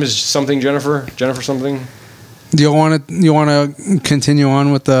 Maybe her name is something Jennifer. Jennifer something. Do you want to continue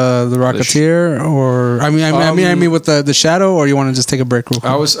on with the Rocketeer, or I mean with the Shadow, or you want to just take a break real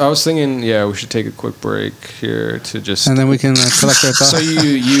quick? I was thinking, yeah, we should take a quick break here to just. And then we can collect our thoughts. So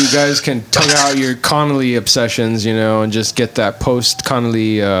you guys can tug out your Connolly obsessions, and just get that post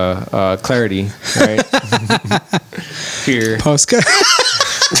Connolly clarity, right? Here. Postcard.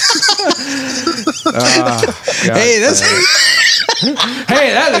 Hey, that's.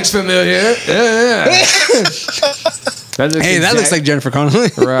 Hey, that looks familiar. Yeah. That looks like Jennifer Connelly.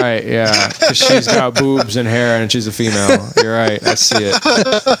 Right, yeah. 'Cause she's got boobs and hair and she's a female. You're right. I see it.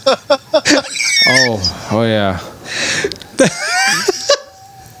 Oh yeah.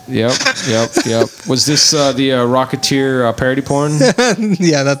 Yep. Was this the Rocketeer parody porn?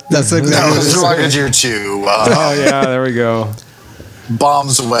 Yeah, that's exactly. That what was it is. Rocketeer 2. Oh yeah, there we go.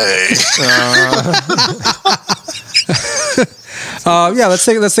 Bombs away. Yeah, let's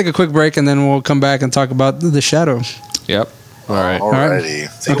take a quick break and then we'll come back and talk about the Shadow. Yep. All right. Alrighty.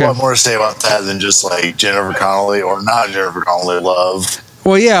 So Okay. you want more to say about that than just like Jennifer Connelly or not Jennifer Connelly love?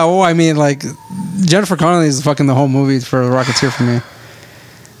 Well, yeah. Well, I mean, like Jennifer Connelly is fucking the whole movie for Rocketeer for me.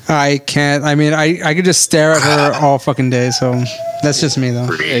 I can't. I mean, I could just stare at her all fucking day. So that's just me,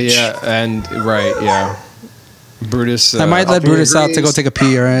 though. Yeah, and right, yeah. Brutus. I might let Brutus out to go take a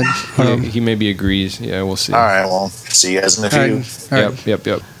pee. All right. He maybe agrees. Yeah, we'll see. All right, well, see you guys in a few. All right.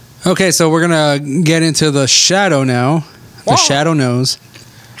 Yep. Okay, so we're gonna get into the Shadow now. The Shadow knows.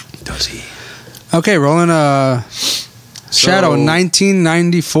 Does he? Okay, rolling. Shadow,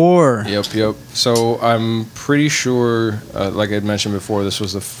 1994. Yep. So I'm pretty sure, like I mentioned before, this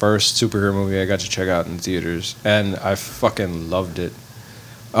was the first superhero movie I got to check out in theaters, and I fucking loved it.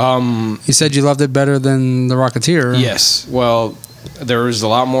 You said you loved it better than The Rocketeer. Yes. Well, there was a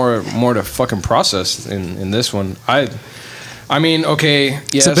lot more to fucking process in this one. I mean, okay,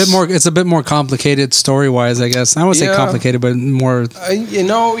 yes. It's a bit more complicated story-wise, I guess. I won't say complicated, but more.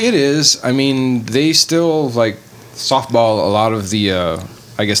 It is. I mean, they still like softball a lot of the,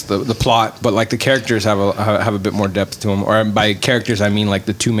 I guess the plot, but like the characters have a bit more depth to them. Or by characters, I mean like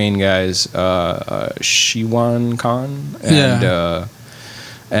the two main guys, Shiwan Khan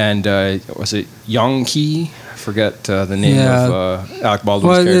and was it Yong-Ki? I forget the name of Alec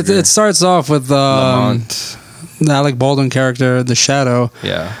Baldwin's character. It starts off with Lamont. The Alec Baldwin character, the Shadow.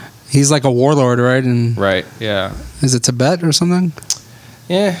 Yeah. He's like a warlord, right? And right, yeah. Is it Tibet or something?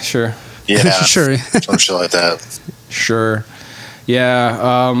 Yeah, sure. Yeah. Sure. Some shit like that. Sure.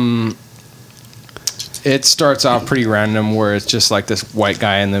 Yeah. It starts off pretty random where it's just like this white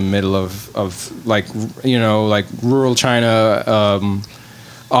guy in the middle of like, like rural China,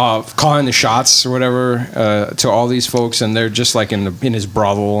 calling the shots or whatever to all these folks, and they're just like in his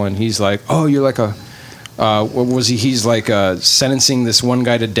brothel, and he's like, oh, you're like a what was he? He's like sentencing this one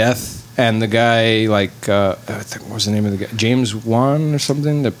guy to death, and the guy like I think, what was the name of the guy? James Wan or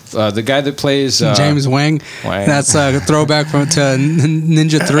something. The guy that plays James Wang. That's a throwback to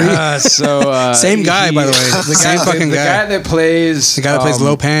Ninja 3. Same guy, by the way. The guy that plays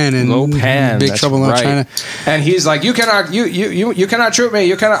Lo Pan in Big Trouble in China. And he's like, you cannot shoot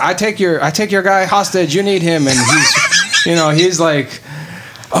me. I take your guy hostage. You need him, and he's he's like,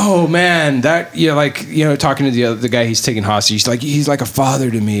 oh man, that talking to the guy he's taking hostage. He's like a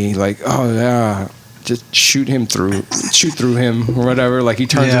father to me. Like, oh yeah, just shoot through him or whatever. Like he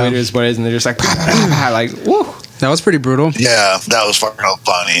turns away to his buddies, and they're just like, like, woo. That was pretty brutal. Yeah, that was fucking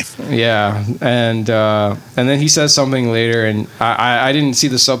funny. Yeah, and then he says something later, and I didn't see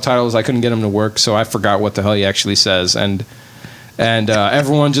the subtitles. I couldn't get them to work, so I forgot what the hell he actually says, and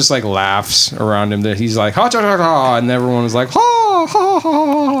everyone just like laughs around him. That he's like ha ha ha, and everyone was like ha ha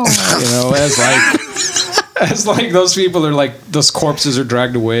ha, as like those people are like those corpses are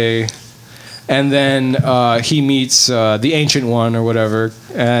dragged away, and then he meets the Ancient One or whatever,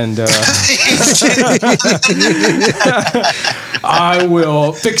 and I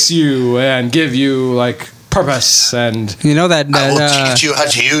will fix you and give you like purpose, and you know that I will teach you how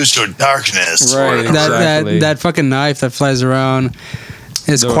to use your darkness. Right, exactly. That fucking knife that flies around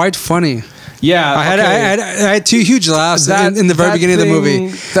is quite funny. Yeah, I had two huge laughs in the very beginning of the movie.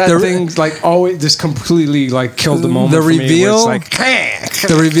 That thing like always just completely like killed the moment. The reveal, for me,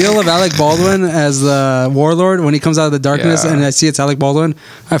 the reveal of Alec Baldwin as the warlord when he comes out of the darkness and I see it's Alec Baldwin,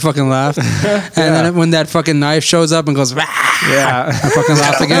 I fucking laughed. And then when that fucking knife shows up and goes, I fucking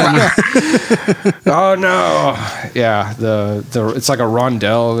laughed again. Oh no! Yeah, the it's like a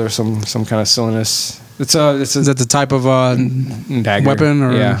rondelle or some kind of silliness. Is that the type of dagger weapon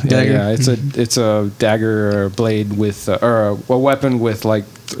or dagger? Yeah. It's a dagger or blade with or a weapon with like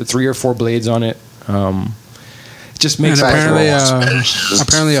 3 or 4 blades on it. It just makes apparently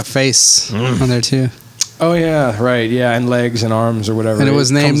a face on there too. Oh yeah, right. Yeah, and legs and arms or whatever. And it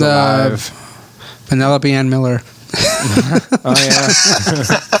was named Penelope Ann Miller. Oh yeah.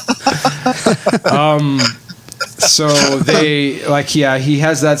 So they he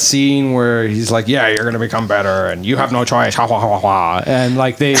has that scene where he's like, yeah, you're gonna become better and you have no choice, and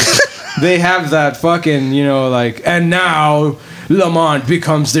like they have that fucking and now Lamont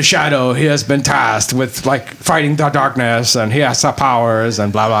becomes the Shadow. He has been tasked with like fighting the darkness and he has some powers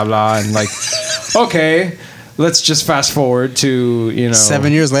and blah blah blah, and like okay, let's just fast forward to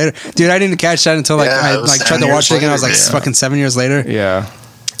 7 years later, dude. I didn't catch that until I tried to watch it again. I was like, fucking 7 years later. Yeah,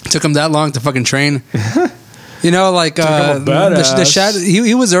 it took him that long to fucking train. The Shadow.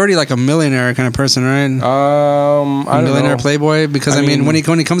 He was already like a millionaire kind of person, right? A millionaire playboy. Because I mean, when he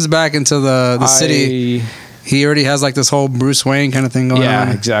comes back into the city, he already has like this whole Bruce Wayne kind of thing going on.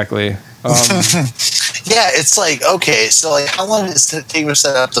 Yeah, exactly. Yeah, it's like, okay, so like, how long does it take to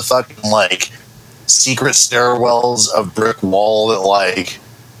set up the fucking like secret stairwells of brick wall that like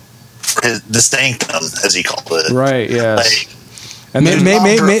the sanctum, as he called it, right? Yes. Like, And then,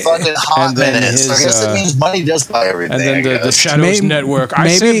 fucking hot minutes. I guess that means money does buy everything. And then the Shadows Network. I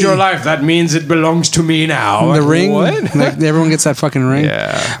saved your life. That means it belongs to me now. The ring. What? Like everyone gets that fucking ring.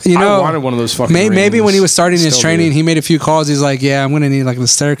 Yeah. You know, I wanted one of those fucking rings. Maybe when he was starting his training, he made a few calls. He's like, yeah, I'm gonna need like the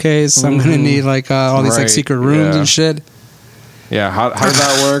staircase. I'm gonna need like all these like secret rooms and shit. Yeah. How did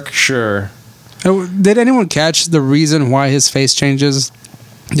that work? Sure. Did anyone catch the reason why his face changes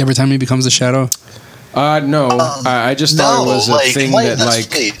every time he becomes a shadow? No. I just thought it was a thing that like.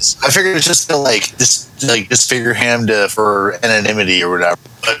 Please. I figured it's just to disfigure him for anonymity or whatever.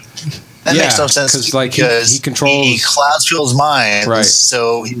 But that makes no sense because he controls Cloudfield's mind, right?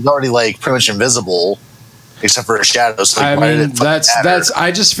 So he's already like pretty much invisible, except for his shadow. So I mean, that's.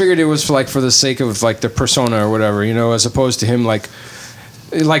 I just figured it was for the sake of like the persona or whatever, as opposed to him like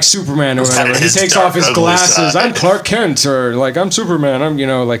Superman or whatever. He takes off his glasses. I'm Clark Kent, or like I'm Superman. I'm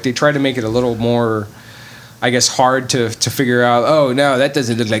like they try to make it a little more, I guess, hard to figure out. Oh no, that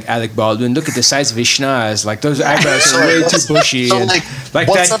doesn't look like Alec Baldwin. Look at the size of his schnoz. Like those eyebrows are way too bushy. So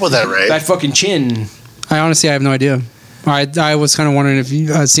what's up with that, Ray? That fucking chin. I honestly have no idea. I was kind of wondering if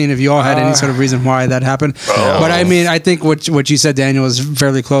you all had any sort of reason why that happened. But I mean, I think what you said, Daniel, was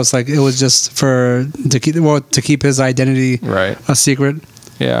fairly close. Like it was just to keep his identity a secret.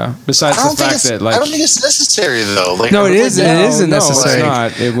 Yeah. Besides the fact that, like, I don't think it's necessary though. Like, no, it is. It isn't necessary. No,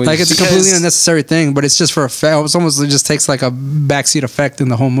 it's not. It's a completely unnecessary thing, but it's just for effect. It's almost, it just takes like a backseat effect in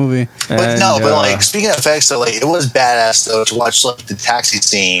the whole movie. But like speaking of effects, though, like it was badass though to watch like the taxi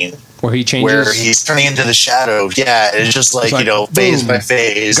scene where he changes, where he's turning into the shadow. Yeah, it's just like phase by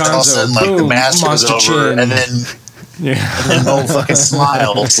phase. And all of a sudden, like the mask goes over, and then. Yeah. And then Mo fucking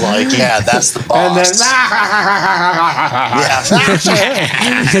smiles like, that's the boss. And then,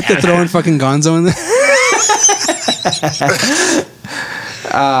 you get to throw in fucking Gonzo in there.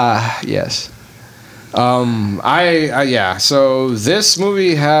 Yes. So this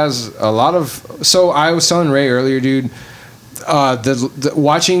movie has a lot of. So I was telling Ray earlier, dude.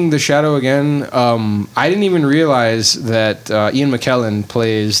 Watching The Shadow again, I didn't even realize that Ian McKellen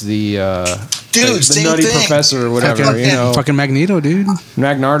plays the nutty professor or whatever. Fucking Magneto, dude.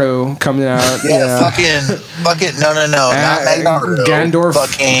 Magneto coming out. Fucking no, not Magneto. Gandorf.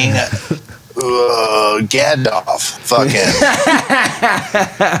 Fucking Gandalf. Fucking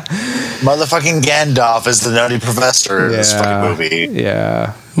motherfucking Gandalf is the nutty professor in this fucking movie.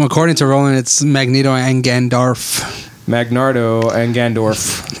 Yeah. Well, according to Roland, it's Magneto and Gandalf. Magnardo and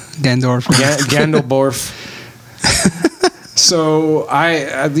Gandorf. Gandalf. So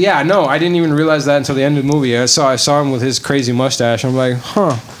I didn't even realize that until the end of the movie. I saw him with his crazy mustache. I'm like,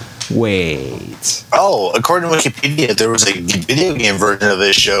 wait. Oh, according to Wikipedia, there was a video game version of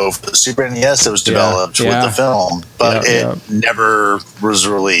this show for the Super NES that was developed with the film, but it never was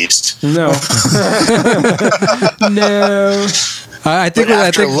released. No. No. I think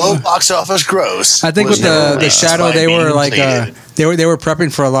low box office gross. I think with the Shadow, they were like they were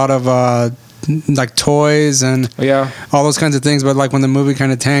prepping for a lot of like toys and all those kinds of things. But like when the movie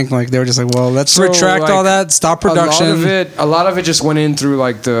kind of tanked, like they were just like, well, let's retract all that, stop production. A lot of it just went in through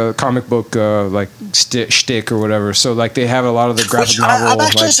like the comic book like shtick or whatever. So like they have a lot of the graphic novel. I'm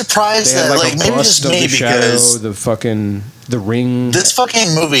actually surprised that like maybe just me because the Ring. This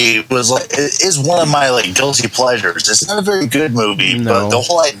fucking movie is one of my like guilty pleasures. It's not a very good movie, but the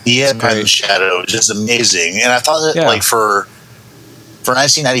whole idea behind The Shadow is just amazing. And I thought that like for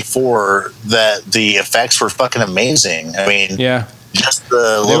 1994 that the effects were fucking amazing. I mean, just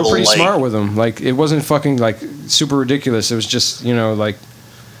they were pretty smart with them. Like it wasn't fucking like super ridiculous. It was just like.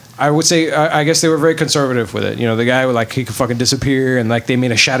 I would say, I guess they were very conservative with it. The guy he could fucking disappear, and like they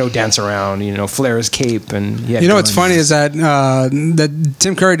made a shadow dance around. Flare his cape, and what's funny is that that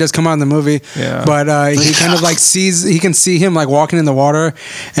Tim Curry does come out in the movie, but he kind of like he can see him like walking in the water,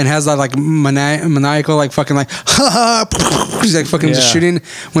 and has that like maniacal like fucking like he's like fucking just shooting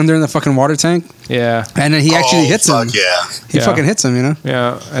when they're in the fucking water tank. Yeah, and then he actually hits him. He fucking hits him,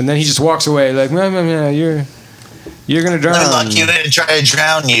 Yeah, and then he just walks away like, man, you're gonna drown. Like you didn't try to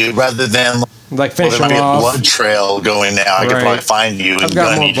drown you, rather than like finish him off. A blood trail going now. I could probably find you and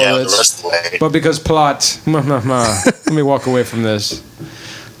gun you down the rest of the way. But because plot, let me walk away from this.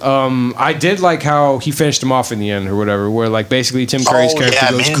 I did like how he finished him off in the end or whatever, where like basically Tim Curry's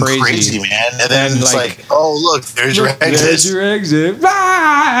character goes crazy, man. And then it's like, oh look, there's your exit. There's your exit. He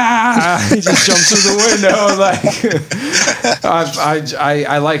just jumps through the window. Like,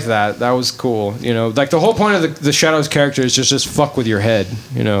 I liked that. That was cool. Like the whole point of the Shadow's character is just fuck with your head.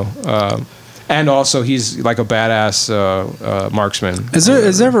 And also he's like a badass marksman. Is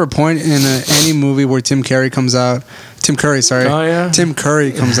there ever a point in any movie where Tim Curry comes out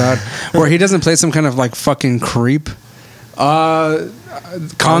where he doesn't play some kind of like fucking creep?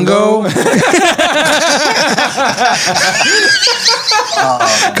 Congo.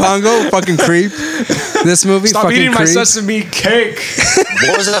 Congo, fucking creep. This movie, Stop fucking eating my creep. sesame cake.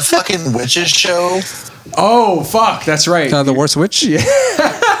 What was that fucking witches show? Oh fuck, that's right. The worst witch. Yeah.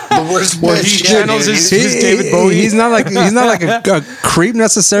 The worst Well, he witch. channels his David Bowie. He's not like a creep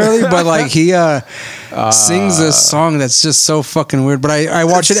necessarily, but like he sings this song that's just so fucking weird. But I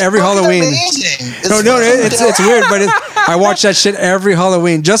watch it every fucking Halloween. amazing. It's weird, but I watch that shit every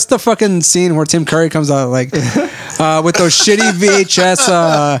Halloween. Just the fucking scene where Tim Curry comes out like with those shitty VHS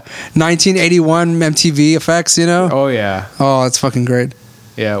 1981 MTV effects, you know? Oh yeah. Oh, it's fucking great.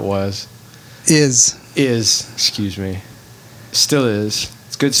 Yeah, it was. Is Excuse me. Still is.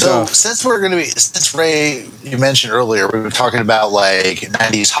 It's good So stuff. since Ray, you mentioned earlier, we were talking about like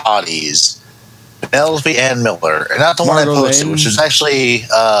 90s hotties. Penelope Ann Miller, and not the one I Margot posted, Lane. which is actually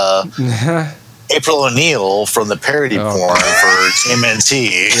April O'Neil from the parody Oh. porn for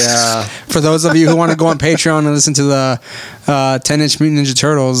TMNT. Yeah. for those of you who want to go on Patreon and listen to the 10-inch Mutant Ninja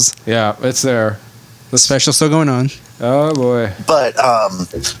Turtles, Yeah, it's there. the special's still going on. Oh boy. But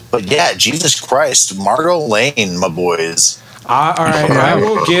yeah, Jesus Christ, Margot Lane, my boys. All right, I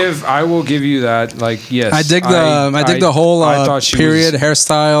will give you that. Like, yes, I dig the whole I thought she period was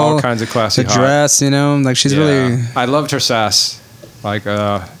hairstyle, all kinds of classy. the hot. dress, you know, like she's Yeah. really. I loved her sass. Like,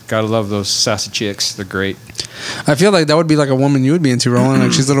 gotta love those sassy chicks. They're great. I feel like that would be like a woman you would be into, Roland.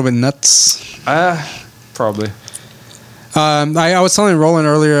 Like she's a little bit nuts. Probably. I was telling Roland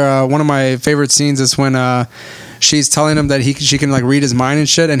earlier. One of my favorite scenes is when she's telling him that she can like read his mind and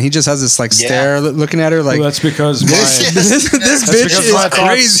shit, and he just has this like stare looking at her like Well, that's because this that's bitch because is my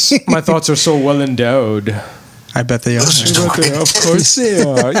crazy. Thoughts, my thoughts are so well endowed. I bet they are. Of course they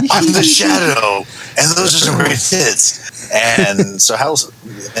are. I'm the shadow, and those are some great hits. And so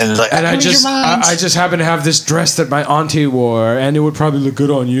I just happen to have this dress that my auntie wore, and it would probably look good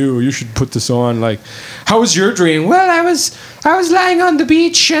on you. You should put this on. Like, how was your dream? Well, I was lying on the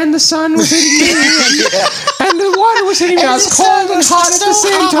beach, and the sun was hitting me, and the water was hitting me. I was cold and hot at the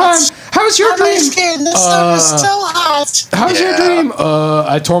same time. How was your dream? The sun was so hot. How was your dream?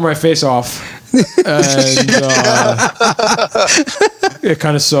 I tore my face off, and it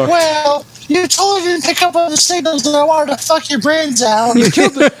kind of sucked. Well, you totally didn't pick up on the signals that I wanted to fuck your brains out. You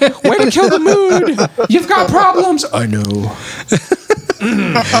killed way to kill the mood. You've got problems. I know.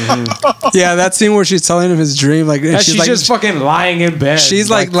 Yeah, that scene where she's telling him his dream, like and She's like, just fucking lying in bed. she's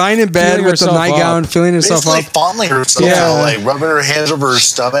like lying in bed feeling with the herself nightgown, up. feeling herself Basically up. fondling herself, Yeah. like rubbing her hands over her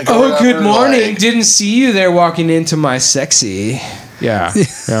stomach. or Oh, whatever, good morning. like- Didn't see you there walking into my sexy. Yeah.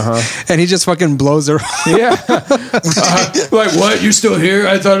 And he just fucking blows her. Yeah. Like, what? You still here?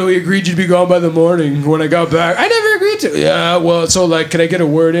 I thought we agreed you'd be gone by the morning when I got back. I never agreed to. Yeah, well, so, like, can I get a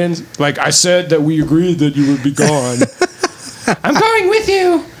word in? Like, I said that we agreed that you would be gone. I'm going with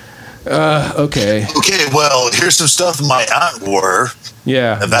you. Okay. Okay, well, here's some stuff my aunt wore.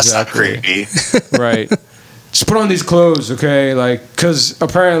 Yeah. And that's exactly. not creepy. Right. Just put on these clothes, okay? Like, because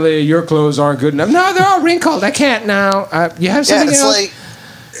apparently your clothes aren't good enough. No, they're all wrinkled. I can't now. You have Yeah, something it's else?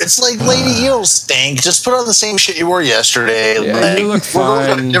 it's like Lady Eels stink. Just put on the same shit you wore yesterday. Yeah, like, you look we're going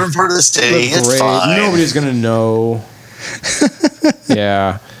to fine. a different part of the city. Look It's great. fine. Nobody's gonna know.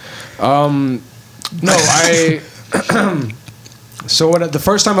 Yeah. No, I. So what? The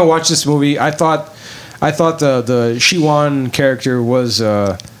first time I watched this movie, I thought the Shiwan character was.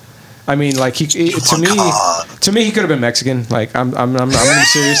 I mean, like to me, he could have been Mexican. Like I'm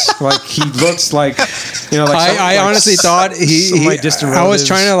serious. Like he looks like, you know. Like I honestly thought he my distant I was relatives.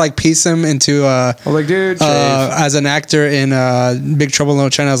 trying to like piece him into I'm like, dude, shave. as an actor in Big Trouble in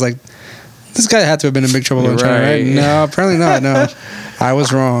Little China. I was like, this guy had to have been in Big Trouble in Little China, right? Right. No, apparently not. No, I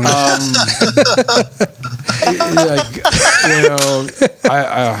was wrong. Like, you know,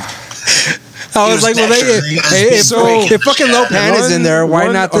 I was like, well, if fucking Lopan is in there,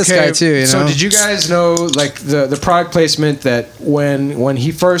 why not this guy too? You know? So did you guys know, like the product placement that when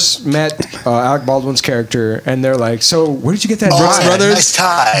he first met Alec Baldwin's character, and they're like, so where did you get that Brooks tie? Brothers? Nice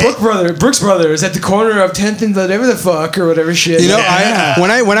tie. Brooks Brothers at the corner of 10th and whatever the fuck or whatever shit. You know, Yeah. when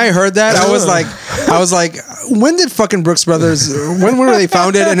I heard that, I was like, when did fucking Brooks Brothers? When were they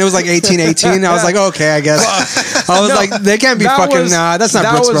founded? And it was like 1818. I was like, okay, I guess. I was like, they can't be fucking. Nah, that's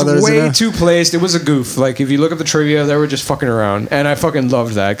not Brooks Brothers. That was way you know? too placed. It was a goof. Like if you look up the trivia, they were just fucking around, and I fucking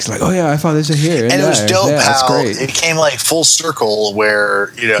loved that. Cause like, oh yeah, I found this in here, And it was dope that's how great. it came like full circle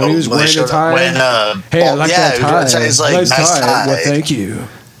where, you know, When he was when they wearing the showed tie. up, when, Hey, I like that tie. He's like, Nice nice tie. Well, thank you.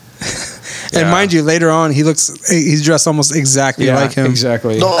 And mind you, later on, he's dressed almost exactly like him.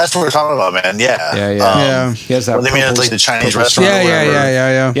 Exactly. No, that's what we're talking about, man. Yeah. Yeah. He has that. Well, they mean it's like the Chinese restaurant.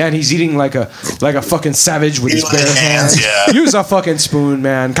 Yeah. Yeah, and he's eating like a fucking savage with his bare hands. Yeah. Use a fucking spoon,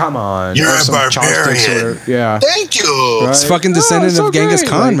 man. Come on. You're Or a some chopsticks barbarian. Yeah. Thank you. Right? It's fucking descendant so of Genghis great.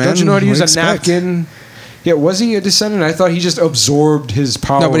 Khan, Like, man. Don't you know how to What use do a you expect? napkin? Yeah, was he a descendant? I thought he just absorbed his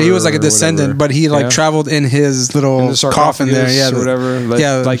power. No, but he was like a or descendant, whatever. but he traveled in his little In the coffin there. sarcophagus Yeah, or whatever. Like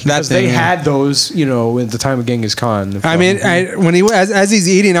that because thing. they had those, at the time of Genghis Khan. I mean, when as he's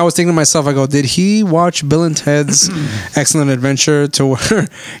eating, I was thinking to myself, I go, did he watch Bill and Ted's Excellent Adventure to where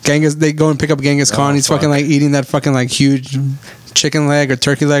they go and pick up Genghis Khan? He's fucking like eating that fucking like huge chicken leg or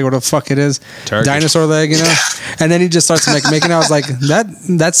turkey leg, what the fuck it is, dinosaur leg, and then he just starts making. I was like,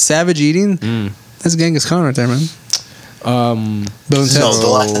 that's savage eating. That's Genghis Khan right there, man. Bill and Ted. No, the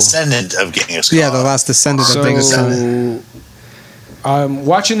last descendant of Genghis Khan. Yeah, the last descendant of Genghis Khan.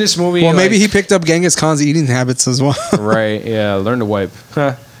 Watching this movie. Well, maybe he picked up Genghis Khan's eating habits as well. Right? Yeah, learn to wipe.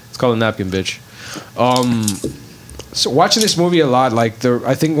 It's called a napkin, bitch. So watching this movie a lot, I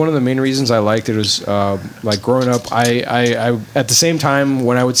think one of the main reasons I liked it was like growing up. I at the same time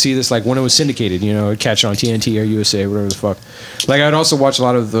when I would see this, like when it was syndicated, I'd catch it on TNT or USA, whatever the fuck. Like I'd also watch a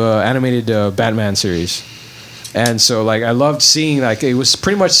lot of the animated Batman series, and so like I loved seeing like it was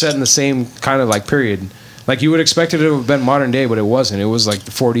pretty much set in the same kind of like period. Like you would expect it to have been modern day, but it wasn't. It was like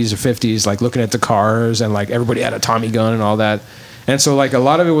the 40s or 50s, like looking at the cars and like everybody had a Tommy gun and all that, and so like a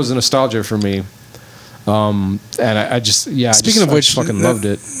lot of it was nostalgia for me. And I just Speaking of which, fucking loved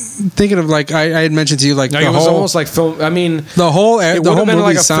it. Thinking of like I had mentioned to you like It was almost like film. I mean, the whole it the would whole have been movie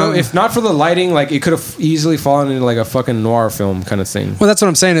like a sound. film. If not for the lighting, like it could have easily fallen into like a fucking noir film kind of thing. Well, that's what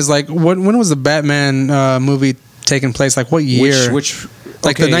I'm saying. Is like when was the Batman movie taking place? Like what year? Which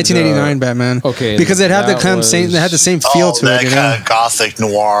like the 1989 Batman. Okay, because it had the same. They had the same feel to that it. kind of gothic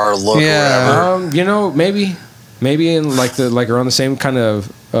noir look. Yeah. Or whatever. Maybe in like around the same kind of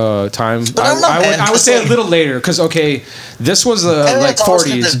time. But I don't know, man, I would say a little later because this was like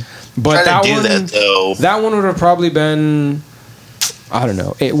 40s, but that one would have probably been I don't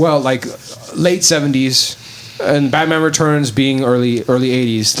know. Like late 70s. And Batman Returns being early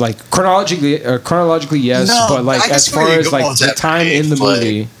 80s, like chronologically yes, No, but like as far as like the time in the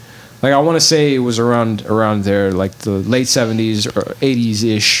movie, like I want to say it was around there, like the late 70s or 80s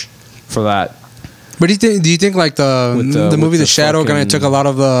ish for that. But do you think like the movie The Shadow kind of took a lot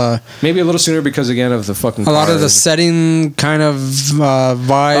of the maybe a little sooner because again of the fucking a lot of the setting kind of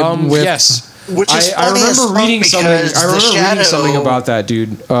vibe with yes. Which is I remember reading something. Reading something about that,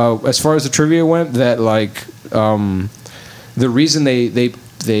 dude. As far as the trivia went, that like the reason they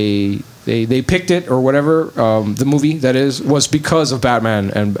picked it or whatever, the movie that is, was because of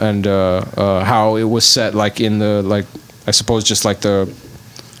Batman and how it was set like in the like I suppose just like the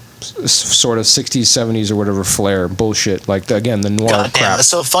sort of 60s 70s or whatever flair bullshit, like the noir God crap. damn, that's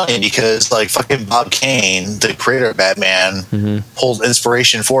so funny because like fucking Bob Kane, the creator of Batman, pulled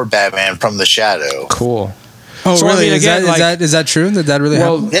inspiration for Batman from The Shadow. Cool. Oh, So, really? I mean, again, Is that true? Did that really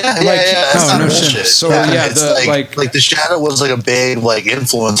happen? Yeah. That's not no bullshit. shit. So, it's the, like The Shadow was like a big like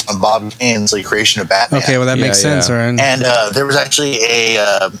influence on Bob Kane's like creation of Batman. Okay, well that makes sense, right? And there was actually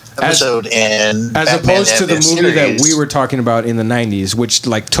a episode in as Batman opposed to the movie that series. we were talking about in the 90s, which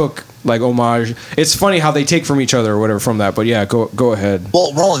like took like homage. It's funny how they take from each other or whatever from that, but yeah, go ahead.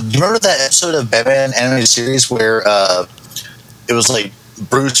 Well, Roland, do you remember that episode of Batman animated series where it was like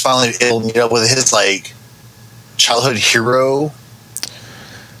Bruce finally able to meet up with his like childhood hero,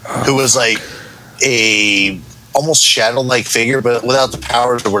 who was like a almost shadow-like figure, but without the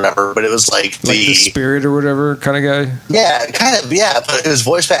powers or whatever. But it was like the spirit or whatever kind of guy. Yeah, kind of. Yeah, but it was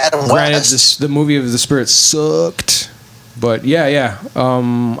voiced by Adam Granted, West. the movie of the spirit sucked, but yeah.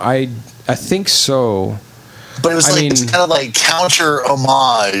 I think so. But it was it's kind of like counter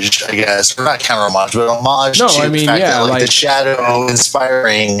homage, I guess, or not counter homage, but homage to the fact that like the Shadow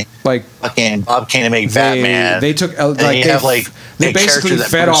inspiring like fucking Bob Kane to make Batman. They took they basically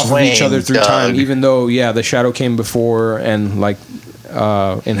fed off of each other through time, even though the Shadow came before and like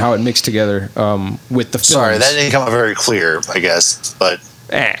and how it mixed together with the films. Sorry, that didn't come out very clear, I guess, but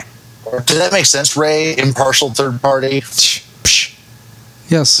did that make sense, Ray? Impartial third party.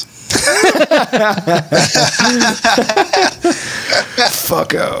 Yes.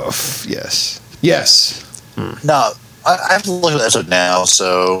 Fuck off. Yes. No, I have to look at that episode now.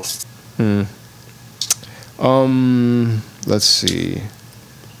 So, let's see.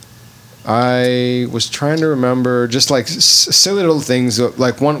 I was trying to remember just like silly little things.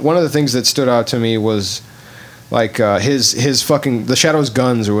 Like one of the things that stood out to me was Like his fucking the Shadow's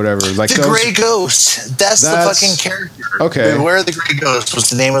guns or whatever. Like the Grey Ghost. That's the fucking character. Okay. Beware the Grey Ghost was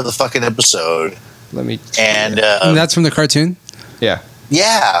the name of the fucking episode. Let me. And that's from the cartoon. Yeah.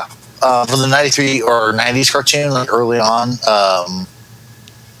 Yeah. From the 93 or 90s cartoon, like early on.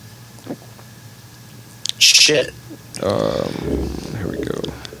 Shit. Here we go.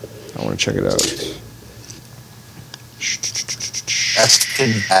 I want to check it out. That's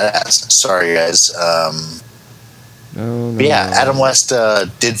fucking badass. Sorry, guys. No, yeah, Adam West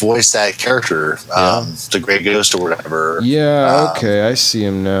did voice that character, the Grey Ghost or whatever. Yeah, okay, I see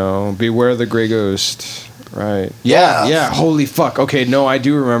him now. Beware the Grey Ghost. Right. Yeah. Holy fuck. Okay, no, I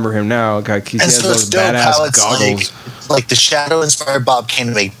do remember him now. Like, he has those badass goggles. Like the Shadow inspired Bob Kane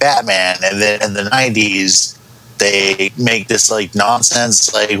to make Batman, and then in the 90s, they make this like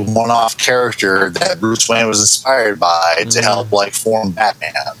nonsense, like one-off character that Bruce Wayne was inspired by to help like form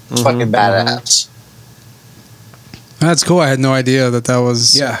Batman. It's fucking badass. That's cool. I had no idea that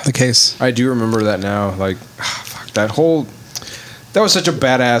was the case. I do remember that now. Like, fuck, that was such a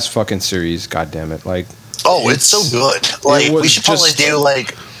badass fucking series. God damn it. Like, oh, it's so good. Like, we should probably do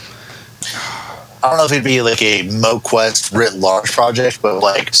like, I don't know if it'd be like a MoQuest writ large project, but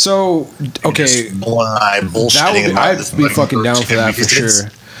like, so okay, I'd be fucking down for that for sure.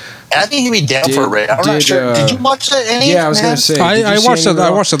 And I think you'd be down for it. I'm not sure. Did you watch that? Yeah, I was going to say. I watched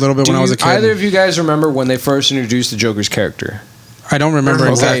a little bit when I was a kid. Either of you guys remember when they first introduced the Joker's character? I don't remember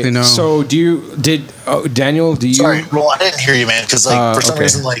exactly. No. So Daniel? Do you? Sorry, well, I didn't hear you, man. Because like for some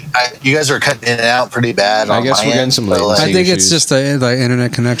reason, like you guys are cutting in and out pretty bad. I guess we're getting some latency. I think it's just the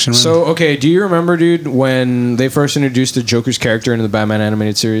internet connection. So okay, do you remember, dude, when they first introduced the Joker's character into the Batman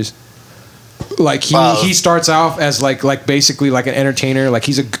animated series? Like he starts off as like basically like an entertainer, like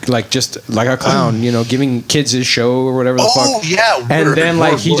he's just a clown, giving kids his show or whatever the fuck. Oh yeah, and then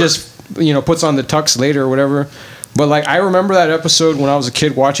like he just puts on the tux later or whatever. But like I remember that episode when I was a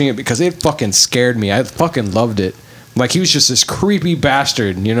kid watching it because it fucking scared me. I fucking loved it. Like he was just this creepy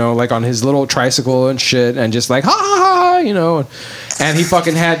bastard, like on his little tricycle and shit, and just like ha ha ha, and he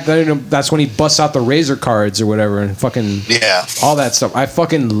fucking had that's when he busts out the razor cards or whatever and fucking all that stuff. I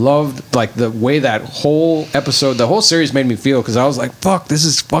fucking loved like the way that whole episode, the whole series made me feel, because I was like, fuck, this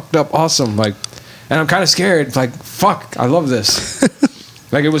is fucked up awesome, like, and I'm kind of scared, like, fuck, I love this.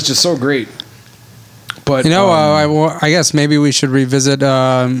 Like it was just so great. But I guess maybe we should revisit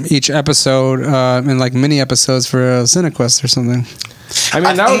each episode in like mini episodes for CineQuest or something. I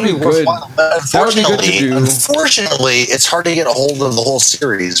mean, that would be good. That would be good to do. Unfortunately, it's hard to get a hold of the whole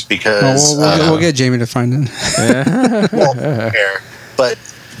series because we'll get Jamie to find it. Well, fair. But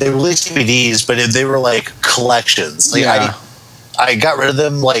they released DVDs, but they were like collections. Like I got rid of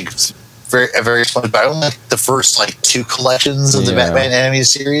them like very expensive, but I only like the first like 2 collections of the Batman animated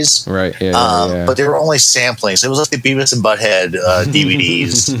series. Right. But they were only samplings. It was like the Beavis and Butthead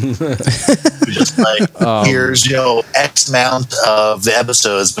DVDs. Just like here's X amount of the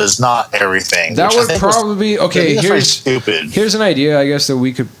episodes, but it's not everything. That would probably be okay. Here's an idea, I guess, that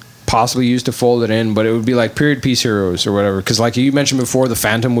we could possibly use to fold it in, but it would be like period piece heroes or whatever, because like you mentioned before, the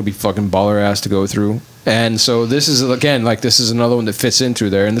Phantom would be fucking baller ass to go through, and so this is again like this is another one that fits in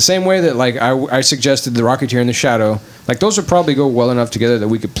through there in the same way that like I suggested the Rocketeer and the Shadow, like those would probably go well enough together that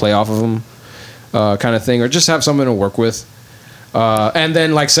we could play off of them, kind of thing, or just have something to work with, and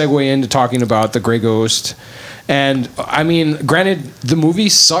then like segue into talking about the Grey Ghost. And I mean, granted, the movie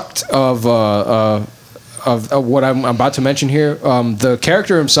sucked of what I'm about to mention here. The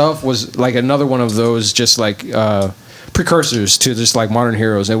character himself was like another one of those just like precursors to just like modern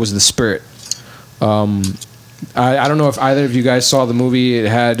heroes. It was the Spirit. I don't know if either of you guys saw the movie. It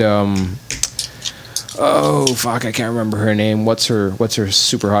had oh fuck, I can't remember her name. What's her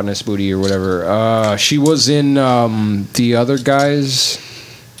super hotness booty or whatever. She was in the other guys.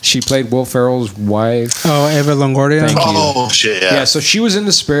 She played Will Ferrell's wife. Oh, Eva Longoria. Thank you. Oh shit! Yeah. So she was in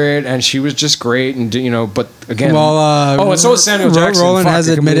the Spirit, and she was just great, and but again, well, and so is Samuel Jackson. Roland has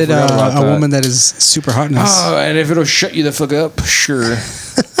admitted a woman that is super hotness. Oh, and if it'll shut you the fuck up, sure.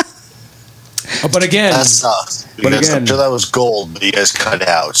 But again, that sucks. But again, I'm sure that was gold, but you guys cut it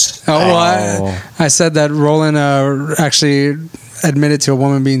out. I said that Roland actually admitted to a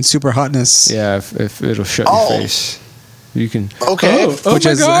woman being super hotness. Yeah, if it'll shut your face. You can which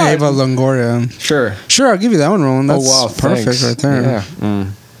is God. Eva Longoria. Sure, I'll give you that one, Roland. That's perfect right there.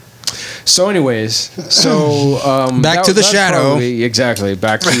 Yeah. So, anyways, back to the Shadow. Exactly.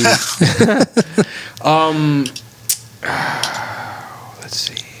 Back to let's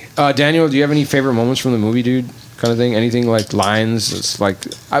see. Daniel, do you have any favorite moments from the movie, dude? Kind of thing, anything like lines? It's like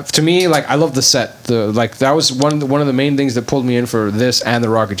to me, like I love the set. That was one of the main things that pulled me in for this and the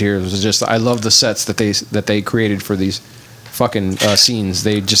Rocketeers was just I love the sets that they created for these fucking scenes.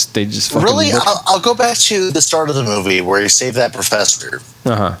 They just fucking really. I'll go back to the start of the movie where you save that professor.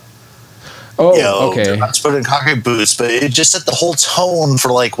 Oh, okay. They're not put in concrete boots, but it just set the whole tone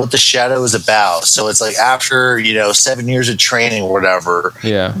for like what the Shadow is about. So it's like after 7 years of training or whatever.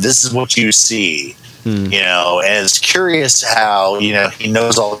 Yeah, this is what you see. And it's curious how he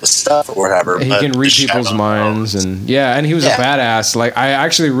knows all this stuff or whatever. He can read people's minds, and he was a badass. Like I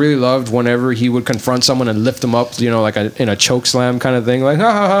actually really loved whenever he would confront someone and lift them up, like in a choke slam kind of thing, like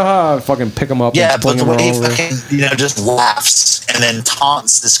ha ha ha ha, fucking pick them up. Yeah, and but the way he over. fucking just laughs and then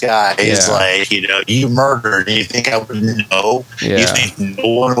taunts this guy is like, you murdered. You think I wouldn't know? Yeah. You think no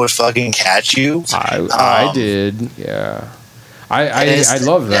one would fucking catch you? I did. Yeah. I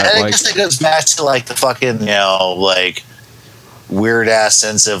love that. I guess it goes back to like the fucking like weird ass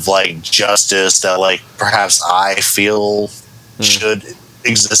sense of like justice that like perhaps I feel should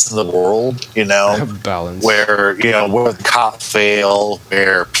exist in the world. Balance where where the cops fail,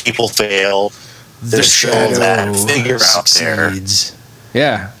 where people fail. There's still that figure out there.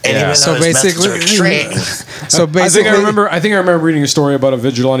 Yeah. And even so basically, I think I remember reading a story about a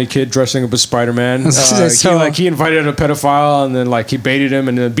vigilante kid dressing up as Spider-Man. He invited a pedophile and then like he baited him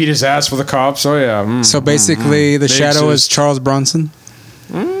and then beat his ass for the cops. Oh yeah. So basically, the Shadow is Charles Bronson.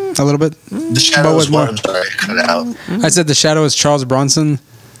 A little bit. The Shadow is more. I'm sorry, cut it out. I said the Shadow is Charles Bronson.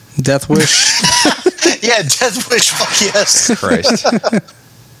 Death Wish. Yeah, Death Wish. Fuck yes. Christ.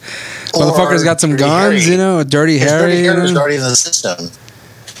 Motherfucker's got some guns, Dirty Harry. Dirty Harry was already in the system.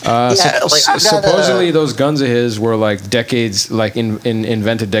 Supposedly those guns of his were like decades, like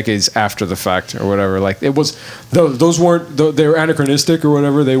invented decades after the fact or whatever. Like it was, those weren't, they were anachronistic or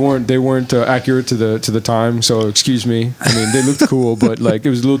whatever. They weren't accurate to the time. So excuse me. I mean, they looked cool, but like it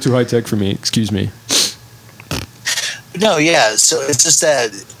was a little too high tech for me. Excuse me. No, yeah. So it's just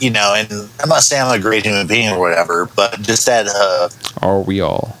that and I'm not saying I'm a great human being or whatever, but just that. Are we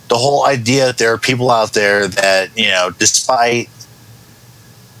all? The whole idea that there are people out there that despite.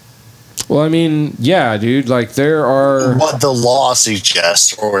 Well, I mean, yeah, dude. Like there are what the law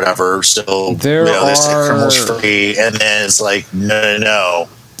suggests or whatever. So they set criminals free, and then it's like no.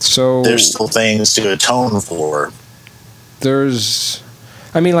 So there's still things to atone for.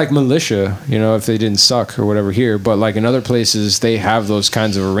 I mean, like militia, if they didn't suck or whatever here, but like in other places, they have those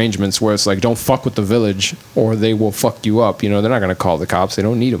kinds of arrangements where it's like, don't fuck with the village or they will fuck you up. They're not going to call the cops. They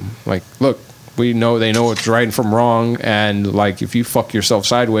don't need them. Like, look, they know what's right and from wrong. And like, if you fuck yourself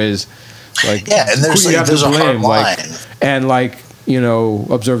sideways, like, and there's a hard line.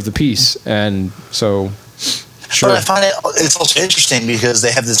 Observe the peace. And so... Sure. But I find it's also interesting because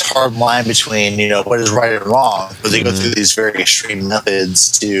they have this hard line between what is right and wrong, but they go through these very extreme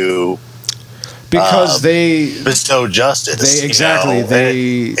methods to they bestow justice. It's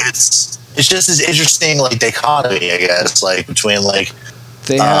just this interesting like dichotomy, I guess, like between like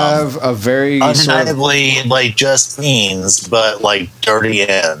they have a very undeniably like just means, but like dirty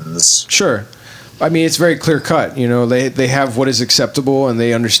ends. Sure. I mean, it's very clear cut. They have what is acceptable, and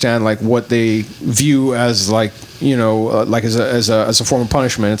they understand like what they view as like like as a form of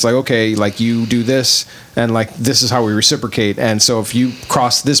punishment. It's like, okay, like you do this, and like this is how we reciprocate. And so if you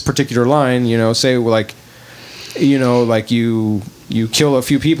cross this particular line, say like like you kill a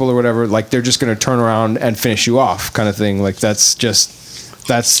few people or whatever, like they're just going to turn around and finish you off, kind of thing. Like that's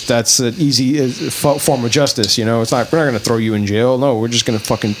an easy form of justice. It's not, we're not going to throw you in jail. No, we're just going to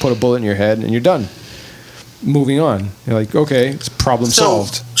fucking put a bullet in your head and you're done. Moving on. You're like, okay, it's problem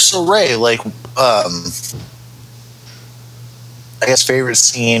solved. So Ray, like, I guess favorite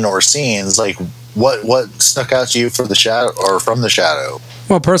scene or scenes, like what stuck out to you for the Shadow or from the Shadow?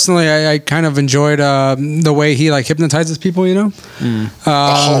 Well, personally, I kind of enjoyed the way he like hypnotizes people. Yeah.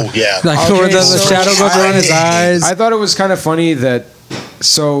 Like where the shadow goes around his eyes. I thought it was kind of funny that.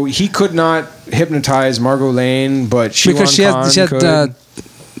 So he could not hypnotize Margot Lane, but because she had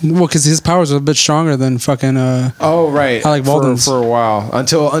because his powers are a bit stronger than fucking. Right. Alec Baldwin for a while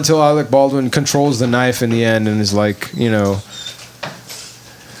until Alec Baldwin controls the knife in the end and is like,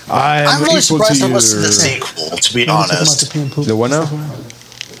 I'm really surprised there wasn't a sequel. To be honest, the what now?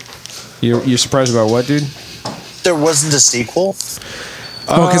 You're surprised about what, dude? There wasn't a sequel.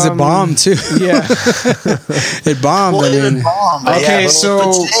 Well, because it bombed too. Yeah, it bombed. Well, it bombed. Okay,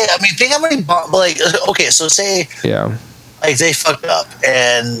 so think how many bombs? Like, okay, so say like they fucked up,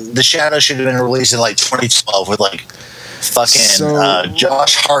 and the Shadow should have been released in like 2012 with like fucking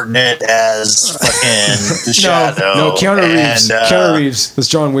Josh Hartnett as fucking the Shadow. No, Keanu Reeves. Keanu Reeves. Let's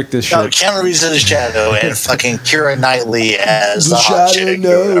John Wick this shit. No, Keanu Reeves as the Shadow and fucking Keira Knightley as the hot Shadow chick.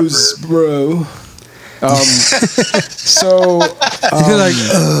 knows, bro. So you're like,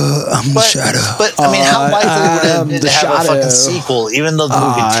 I'm the Shadow. But I mean, how likely would it the to have Shadow. a fucking sequel, even though the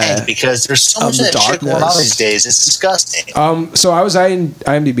movie tanked? Because there's so much of that shit going on these days. It's disgusting. So I was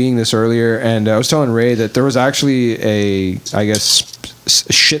IMDbing this earlier, and I was telling Ray that there was actually a, I guess,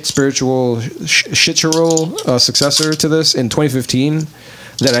 shitteral successor to this in 2015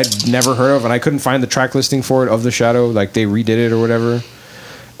 that I'd never heard of, and I couldn't find the track listing for it of The Shadow. Like they redid it or whatever.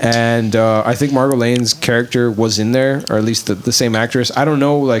 And I think Margot Lane's character was in there, or at least the same actress. I don't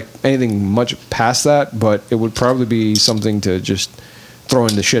know like anything much past that, but it would probably be something to just throw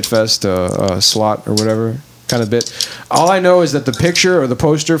in the shitfest slot or whatever kind of bit. All I know is that the picture or the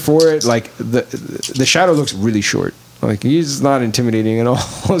poster for it, like the Shadow looks really short. Like he's not intimidating at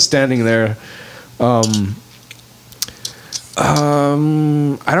all, standing there.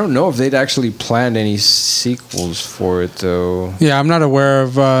 I don't know if they'd actually planned any sequels for it though. Yeah, I'm not aware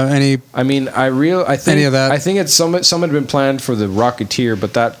of any. I mean, I think any of that. I think it's some had been planned for the Rocketeer,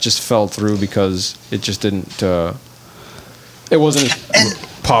 but that just fell through because it just didn't. It wasn't as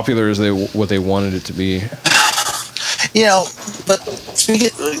popular as what they wanted it to be. You know, but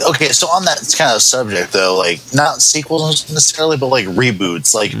okay, so on that kind of subject though, like not sequels necessarily, but like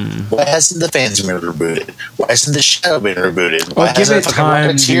reboots. Like, why hasn't the Phantom been rebooted? Why hasn't the Shadow been rebooted? Why Well, give it hasn't time.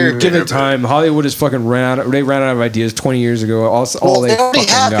 Rocketeer Give been it time. Hollywood has fucking they ran out of ideas 20 years ago. All Well, they they already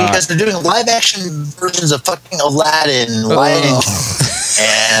fucking have got. because they're doing live action versions of fucking Aladdin,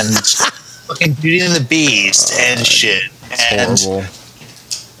 and fucking Beauty and the Beast and shit. It's horrible.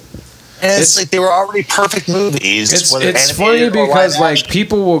 And it's like they were already perfect movies. It's funny because like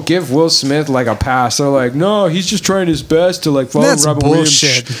people will give Will Smith like a pass. They're like, no, he's just trying his best to like follow That's Robin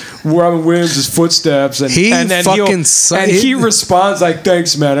bullshit. Williams' footsteps, and He responds like,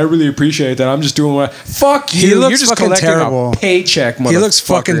 thanks, man, I really appreciate that. I'm just doing what. Fuck you. He looks You're just fucking collecting terrible. a paycheck, motherfucker. He looks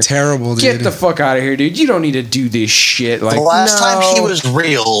fucking terrible, dude. Get the fuck out of here, dude. You don't need to do this shit. Like the last no. time he was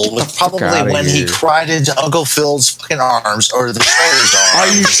real was probably outta when here. he cried into Uncle Phil's fucking arms or the Shredder's arms.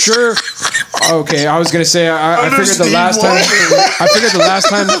 Are you sure? Okay, I was gonna say I figured the last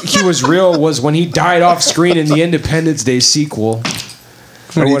time he was real was when he died off screen in the Independence Day sequel.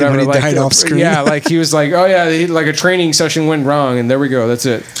 Or whatever, when he like, died off screen. Yeah, like he was like, oh yeah, like a training session went wrong, and there we go. That's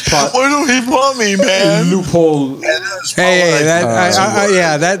it. Why don't he want me, man? Loophole. Hey, that's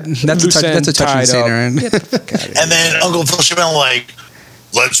a touching scene, right? And then Uncle Phil should have been like,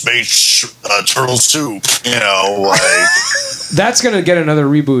 let's make turtle soup, you know, like. That's gonna get another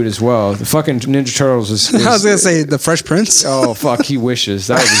reboot as well. The fucking Ninja Turtles is I was gonna say the Fresh Prince. Oh fuck, he wishes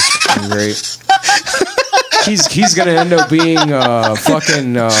that would be fucking great. He's gonna end up being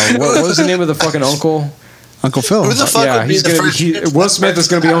fucking what was the name of the fucking uncle? Uncle Phil. Who the fuck would be he's the gonna first be Will Smith is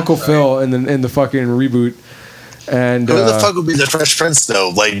gonna be Uncle Phil in the fucking reboot. And who the fuck would be the Fresh Prince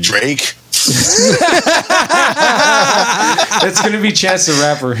though? Like Drake? It's gonna be Chance the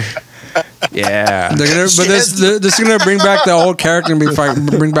Rapper. Yeah, They're gonna, but this is gonna bring back the old character and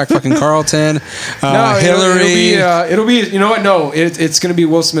bring back fucking Carlton, Hillary. It'll be you know what? No, it's gonna be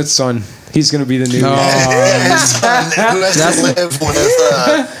Will Smith's son. He's gonna be the new. Who has to live with?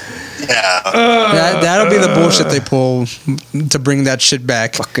 That'll be the bullshit they pull to bring that shit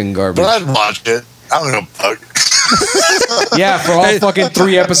back. Fucking garbage. But I'd watch it. I don't give a fuck. Yeah, for all fucking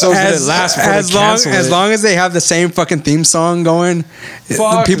 3 episodes that it lasts. As long as they have the same fucking theme song going,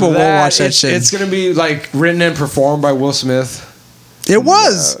 people will watch that shit. It's gonna be like written and performed by Will Smith. It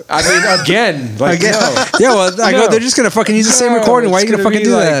was. I mean, again. No. Yeah, well, they're just gonna fucking use the same recording. Why are you gonna fucking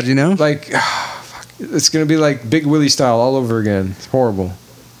do that? You know, like, it's gonna be like Big Willie style all over again. It's horrible.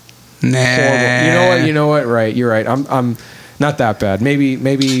 Nah. Horrible. You know what? Right. You're right. I'm not that bad. Maybe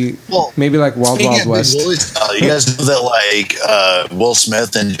like Wild Wild West. You guys know that like Will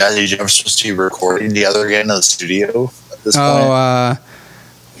Smith and Jazzy Jeff are supposed to be recording together again in the studio at this point.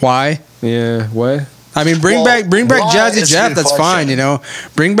 Why? Yeah. What? I mean, bring back Jazzy Jeff. That's fine, you know.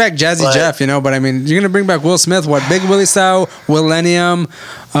 Bring back Jazzy Jeff, you know. But I mean, you're gonna bring back Will Smith. What? Big Willie style, Millennium.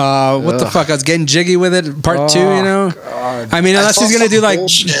 What the fuck? I was getting jiggy with it. Part 2, you know. God. I mean, unless he's gonna do like,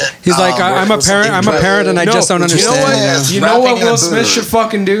 he's like, I'm a parent, and I just don't understand. You know what Will Smith should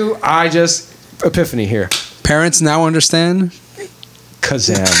fucking do? Epiphany here. Parents now understand.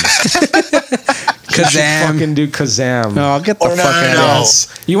 Kazam. Kazam. Fucking do Kazam. No, get the fuck out of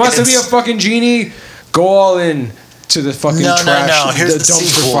here. You want to be a fucking genie? Go all in. to the fucking No. trash, Here's the the dumpster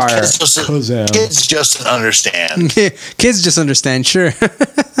sequel. fire. Kids just don't understand. Kids just understand. Sure.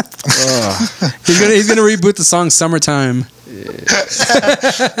 He's gonna reboot the song "Summertime."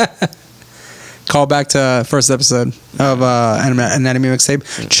 Call back to first episode of Anatomy Mixtape.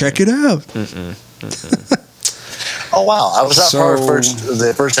 Check it out. Oh wow! I was out for So-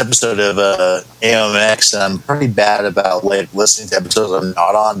 the first episode of AMX, and I'm pretty bad about like listening to episodes I'm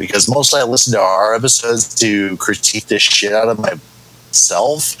not on because mostly I listen to our episodes to critique the shit out of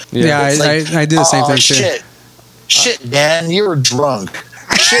myself. Yeah, It's I do the same thing too. Shit, Dan, you were drunk.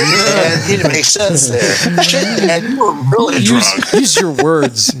 Shit, Dan, you didn't make sense there. Shit, Dan, you were really drunk. Use your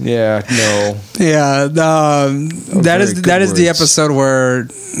words. Yeah, no. Yeah, that very is good the words. episode where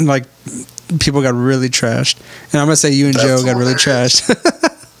like people got really trashed, and I'm gonna say you and That's Joe got really hilarious.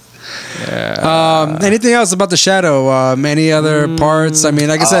 trashed. Anything else about the Shadow? Any other parts? I mean,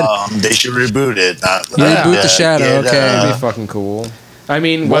 like I said, They should reboot it. Reboot the Shadow, okay. That'd be fucking cool. I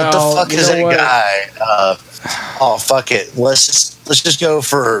mean, What well, the fuck you is know that what? guy? Fuck it. Let's just go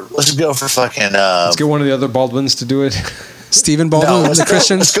for fucking. Let's get one of the other Baldwins to do it. Stephen No, Baldwin, let's the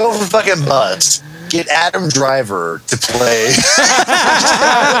Christian. Let's go for fucking Buzz. Get Adam Driver to play.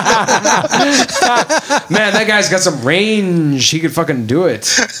 Man, that guy's got some range. He could fucking do it.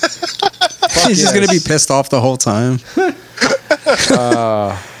 He's just gonna be pissed off the whole time.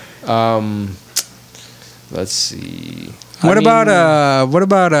 Let's see. What about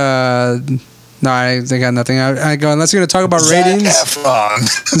no, I got nothing. I go unless you're gonna talk about ratings. Zac Efron.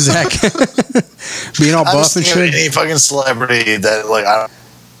 Zach being all I'm buff just and thinking of shit. any fucking celebrity that like I don't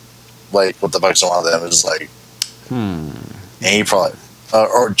like. What the fuck's one of them is like. And he probably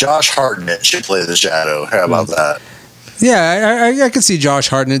or Josh Hartnett should play the Shadow. How about that? Yeah, I could see Josh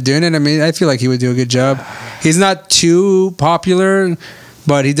Hartnett doing it. I mean, I feel like he would do a good job. He's not too popular,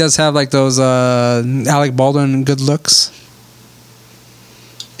 but he does have like those Alec Baldwin good looks.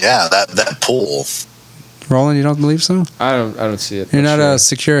 Yeah, that pool. Roland, you don't believe so? I don't see it. You're not Sure. a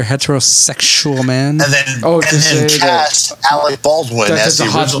secure heterosexual man. And then, Oh, to say that- cast Alec Baldwin That's as a the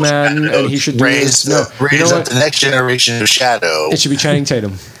hot original man, Shadow, and he should do raise, this. No, raise you know up what? the next generation of Shadow. It should be Channing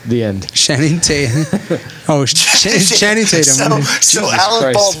Tatum. The end. Channing Tatum. Oh, Channing Tatum. So Jesus Alec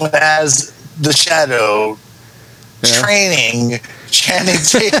Christ. Baldwin as the Shadow training Channing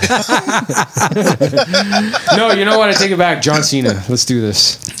Tatum. No, you know what? I take it back. John Cena. Let's do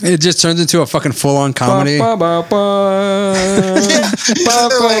this. It just turns into a fucking full-on comedy. Ba, ba, ba. Ba, ba,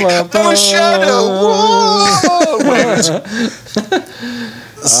 ba, ba. I'm a Shadow. Whoa.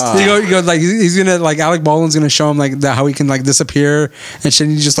 You go like he's gonna like Alec Baldwin's gonna show him like how he can like disappear and shit.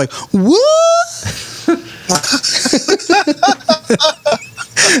 And he's just like what?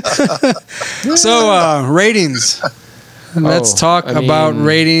 So ratings. Let's talk about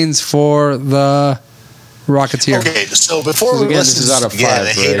ratings for the Rocketeer. Okay, so before we Again, this listen is out to of this again 5,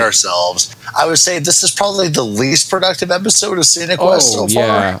 and hate right? ourselves, I would say this is probably the least productive episode of Scenic Quest so far.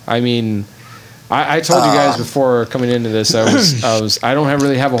 yeah. I mean, I told you guys before coming into this, I don't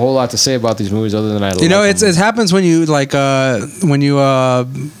really have a whole lot to say about these movies other than I You know, like it happens when you like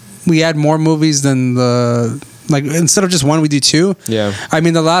we add more movies than the like instead of just one we do two. Yeah. I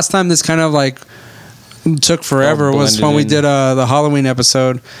mean, the last time this kind of like took forever All was blended when we in. did the Halloween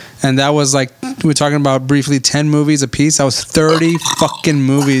episode, and that was like we were talking about briefly 10 movies a piece. That was 30 fucking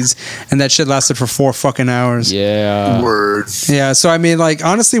movies, and that shit lasted for 4 fucking hours. Yeah. Word. Yeah, so I mean, like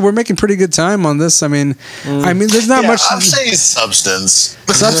honestly, we're making pretty good time on this. I mean, there's not Yeah, much I'm saying substance.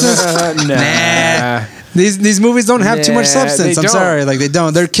 substance. Nah. These movies don't have too much Nah, substance. they I'm don't. sorry, like they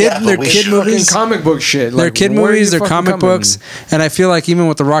don't. They're kid. Yeah, but they're we kid should. movies. Comic book shit. They're Like, kid where are movies. you They're fucking comic coming? books, and I feel like even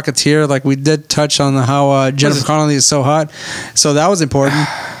with the Rocketeer, like we did touch on how Jennifer Connelly is so hot, so that was important.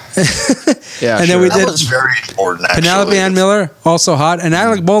 Yeah, and then sure. we That did was very important, actually. Penelope Ann Miller, also hot, and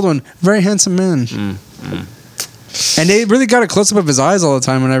Alec Baldwin, very handsome man. And they really got a close up of his eyes all the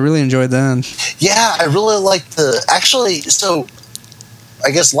time, and I really enjoyed that. Yeah, I really like so I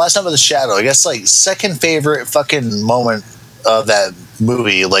guess last time with the Shadow, I guess like second favorite fucking moment of that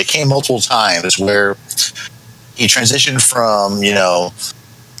movie, like came multiple times where he transitioned from,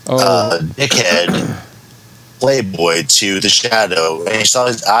 dickhead playboy to the Shadow, and he saw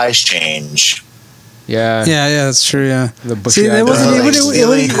his eyes change. Yeah. Yeah, that's true. Yeah, The bushy see, it eyebrows. wasn't Like even.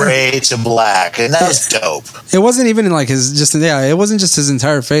 steely gray to black, and that was dope. It wasn't even like his it wasn't just his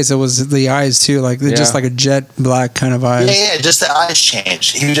entire face. It was the eyes too, like they're just Yeah. like a jet black kind of eyes. Yeah, just the eyes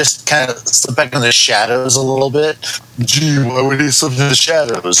changed. He just kind of slipped back in the shadows a little bit. Gee, why would he slip in the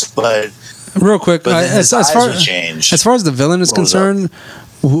shadows? But Real quick, then his as eyes far would change. as far as the villain is What was that? concerned,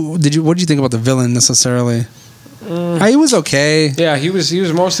 what did you think about the villain necessarily? He was okay. Yeah, he was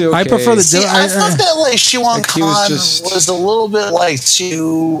mostly okay. I prefer the. See, I thought that like Shiwan Khan was was a little bit like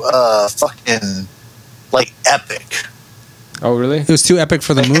too fucking like epic. Oh really? It was too epic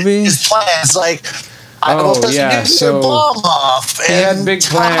for the movie. His plans, like, I will just nuclear bomb off. He had big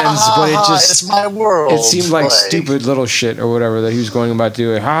plans, but it just it's my world. It seemed like stupid little shit or whatever that he was going about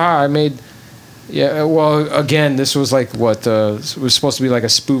doing. I made. Yeah, well, again, this was like what it was supposed to be like a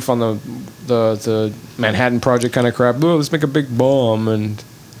spoof on the Manhattan Project kind of crap. Oh, let's make a big bomb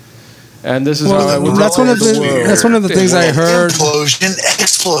and this is how that's one of the things I heard. Explosion.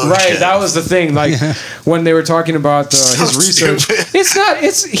 Right, that was the thing. Like when they were talking about his research, it's not.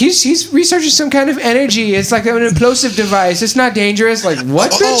 He's researching some kind of energy. It's like an implosive device. It's not dangerous. Like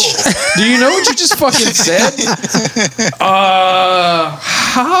what, bitch? Do you know what you just fucking said?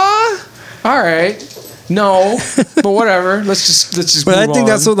 All right. No, but whatever. Let's just. But I think on.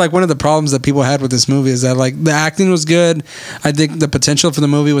 that's what, like one of the problems that people had with this movie is that like the acting was good. I think the potential for the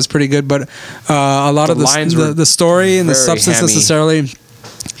movie was pretty good, but a lot of the story and the substance hammy. necessarily,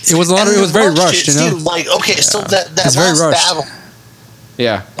 it was it was very rushed. You know, like okay, so that it's last very battle.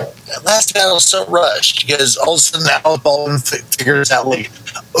 Yeah. That last battle was so rushed because all of a sudden Alec Baldwin figures out like,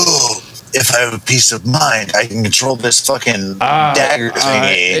 oh, if I have a peace of mind, I can control this fucking dagger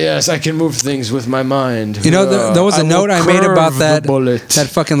thingy. Yes, I can move things with my mind. You know, there was a note I made about that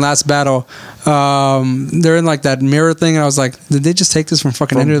fucking last battle. They're in like that mirror thing, and I was like, did they just take this from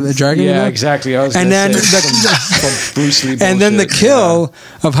fucking Enter the Dragon? Yeah, you know? exactly. I was and then Bruce Lee and then the kill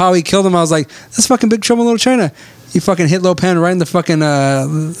of how he killed him, I was like, that's fucking Big Trouble in Little China. He fucking hit Lo Pan right in the fucking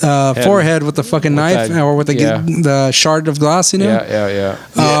forehead with the fucking knife or with the shard of glass, you know? Yeah.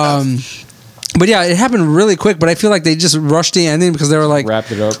 But yeah, it happened really quick, but I feel like they just rushed the ending because they were like...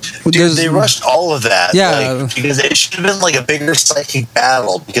 Wrapped it up. Dude, they rushed all of that. Yeah. Like, because it should have been like a bigger psychic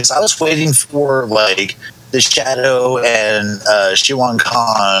battle because I was waiting for like the Shadow and Shiwan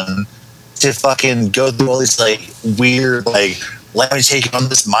Khan to fucking go through all these like weird like... Let me take you on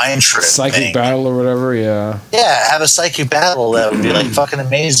this mind trip. Psychic battle or whatever, yeah. Yeah, have a psychic battle that would be like fucking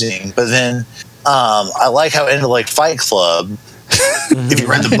amazing. But then I like how it ended like Fight Club. If you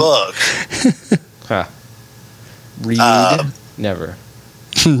read the book. Read never.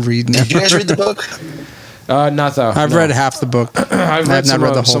 Read never. Did you guys read the book? Not though. I've read half the book. I've read not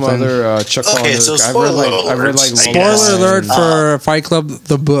read the whole thing. Other Chuck Okay, Palahniuk. so I've read like spoiler alert for Fight Club,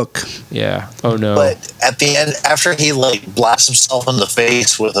 the book. Yeah. Oh no. But at the end, after he like blasts himself in the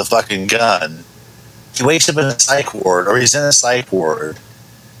face with a fucking gun, he wakes up in a psych ward, or he's in a psych ward,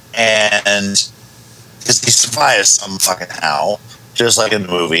 and because he survives some fucking how, just like in the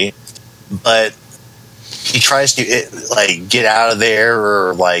movie, but he tries to get out of there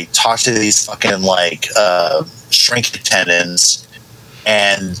or like talk to these fucking like shrink attendants,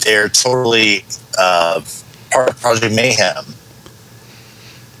 and they're totally part of Project Mayhem.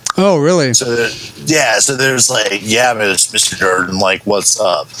 Oh, really? So there's like, yeah, Mr. Durden, like, what's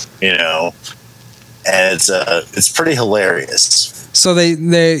up, you know? And it's pretty hilarious. So they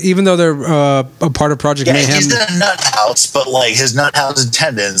even though they're a part of Project Mayhem, he's in a nut house, but like his nut house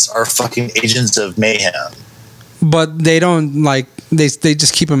attendants are fucking agents of mayhem. But they don't like they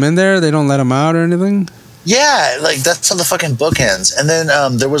just keep him in there. They don't let him out or anything. Yeah, like that's how the fucking book ends. And then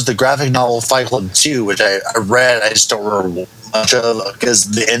there was the graphic novel Fight Club 2, which I read. I just don't remember much of because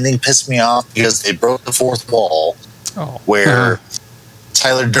the ending pissed me off because they broke the fourth wall, where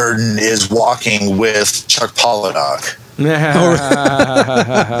Tyler Durden is walking with Chuck Palahniuk.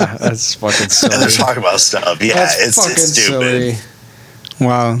 That's fucking silly. And they're talking about stuff. Yeah, it's stupid. Silly.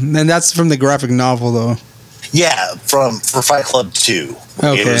 Wow, and that's from the graphic novel, though. Yeah, for Fight Club 2.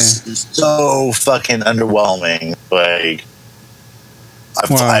 Okay. It was so fucking underwhelming. Like,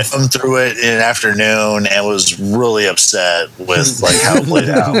 I thumbed through it in an afternoon and was really upset with like how it played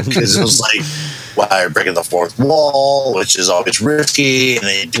out because it was like, wow, you're breaking the fourth wall, which is always risky, and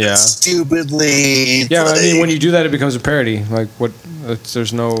they do it stupidly. Yeah, I mean, when you do that, it becomes a parody. Like, what?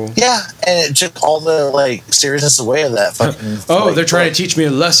 There's no. Yeah, and it took all the like seriousness away of that fucking. They're trying to teach me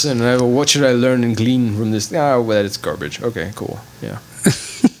a lesson. And what should I learn and glean from this? Well, it's garbage. Okay, cool. Yeah.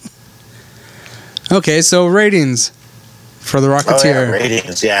 Okay, so ratings for The Rocketeer. Oh, yeah,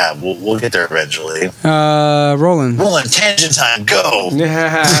 ratings. Yeah, we'll get there eventually. Roland, tangent time, go.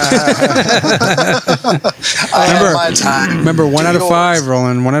 Remember 1 out of 5,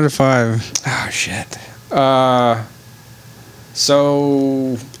 Roland. 1 out of 5. Oh shit.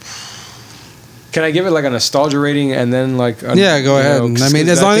 So, can I give it like a nostalgia rating and then like? Go ahead. I mean,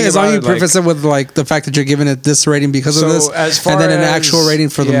 as long as you preface it with like the fact that you're giving it this rating because of this, and then an actual rating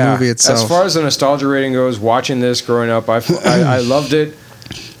for the movie itself. As far as the nostalgia rating goes, watching this growing up, I loved it.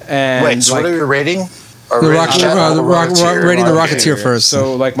 And wait, so what are you rating? Or The rating Rock, Shadow, rating the Rocketeer. Rocketeer first.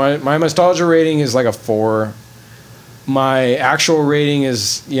 So like my nostalgia rating is like a 4. My actual rating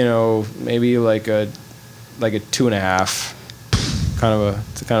is, you know, maybe like a 2.5. Kind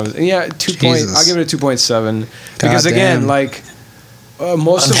of yeah, 2 point. Jesus. I'll give it a 2.7 because again, damn. like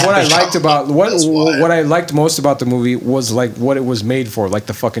most of what I liked about what I liked most about the movie was like what it was made for, like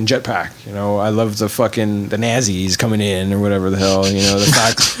the fucking jetpack. You know, I love the Nazis coming in or whatever the hell. You know,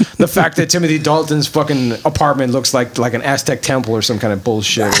 the fact that Timothy Dalton's fucking apartment looks like an Aztec temple or some kind of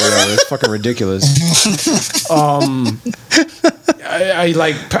bullshit. Or whatever. It's fucking ridiculous. I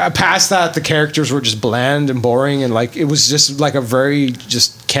like past that, the characters were just bland and boring, and like it was just like a very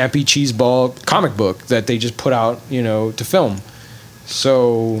just campy cheeseball comic book that they just put out, you know, to film.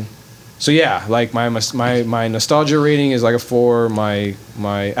 So yeah, like my nostalgia rating is like a 4. My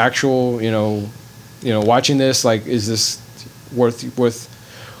actual, you know, watching this, like, is this worth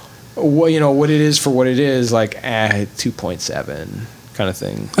what, you know, what it is for what it is, like 2.7 kind of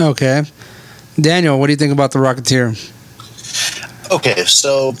thing. Okay, Daniel, what do you think about the Rocketeer? Okay,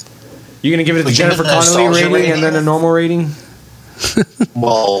 so You gonna give it a We give it Jennifer a Connelly nostalgia rating and then a normal rating?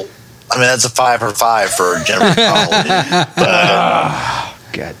 well, I mean that's a 5 or 5 for Jennifer Connelly. But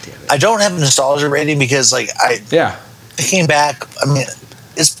God damn it! I don't have a nostalgia rating because like I came back. I mean,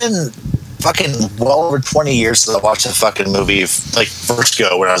 it's been fucking well over 20 years since I watched the fucking movie, like first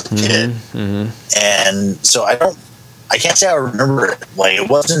go when I was a kid, and so I can't say I remember it. Like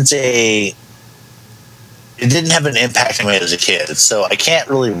it didn't have an impact on me as a kid, so I can't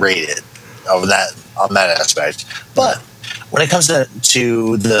really rate it on that aspect. But when it comes to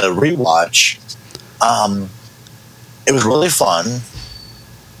the rewatch, it was really fun.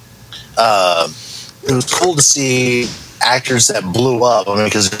 It was cool to see actors that blew up. I mean,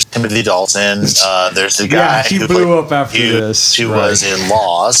 because there's Timothy Dalton. There's the guy he blew up after this. Who was in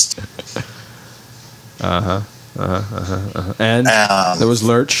Lost. And there was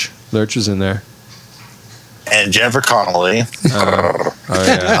Lurch. Lurch was in there. And Jennifer Connelly. Oh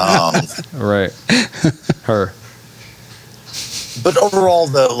yeah. Right. Her. But overall,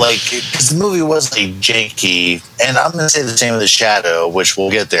 though, like, because the movie was like janky, and I'm going to say the same with The Shadow, which we'll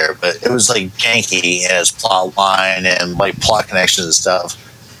get there, but it was like janky in its plot line and like plot connections and stuff.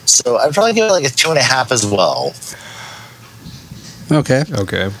 So I'd probably give it like a 2.5 as well.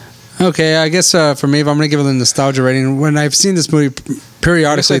 Okay, I guess for me, if I'm going to give it a nostalgia rating, when I've seen this movie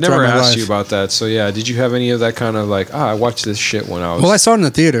periodically I never throughout my asked life. you about that. So yeah, did you have any of that kind of like, I watched this shit when I was... Well, I saw it in the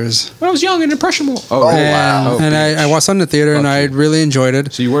theaters. When I was young and impressionable. Oh, wow. And I watched it in the theater, and I really enjoyed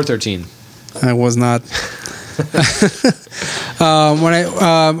it. So you were 13. I was not.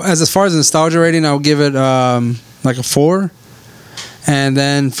 As far as nostalgia rating, I'll give it like a 4. And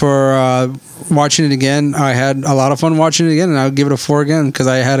then for watching it again, I had a lot of fun watching it again, and I'll give it a 4 again because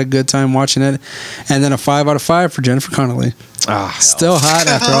I had a good time watching it. And then a 5 out of 5 for Jennifer Connelly. Still hot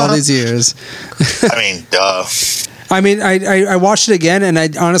after all these years. I mean, duh. I mean, I watched it again, and I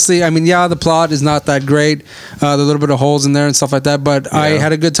honestly, the plot is not that great. There's a little bit of holes in there and stuff like that, but I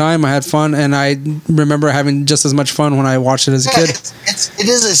had a good time. I had fun, and I remember having just as much fun when I watched it as a kid. It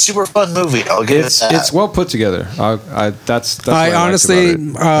is a super fun movie. I'll give it that. It's well put together. That's what I honestly, liked about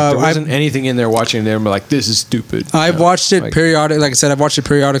it. Like, there wasn't anything in there watching there and be like, this is stupid. I've watched it periodically. Like I said, I've watched it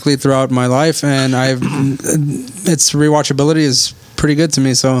periodically throughout my life, and its rewatchability is pretty good to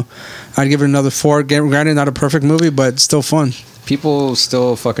me, so I'd give it another 4. Granted, not a perfect movie, but still fun. People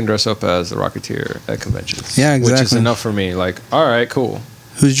still fucking dress up as the Rocketeer at conventions. Yeah, exactly. Which is enough for me. Like, all right, cool.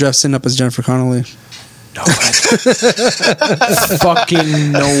 Who's dressing up as Jennifer Connelly? No one.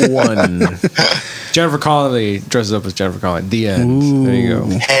 Fucking no one. Jennifer Connelly dresses up as Jennifer Connelly. The end. Ooh. There you go.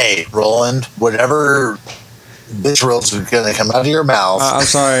 Hey, Roland, whatever viscerals are going to come out of your mouth. I'm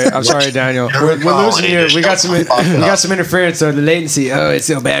sorry, Daniel. We're losing here. We got some interference, so the latency. Oh, it's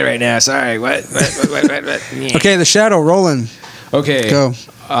so bad right now. Sorry. What? Yeah. Okay, The Shadow, Roland. Okay. Go.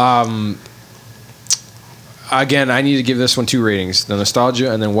 Again, I need to give this one 2 ratings: the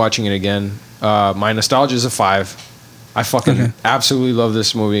nostalgia, and then watching it again. My nostalgia is a 5. I fucking absolutely love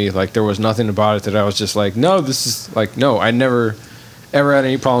this movie. Like, there was nothing about it that I was just like, no, this is like, no. I never ever had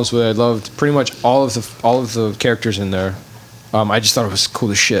any problems with it. I loved pretty much all of the characters in there. I just thought it was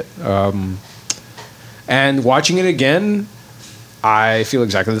cool as shit. And watching it again, I feel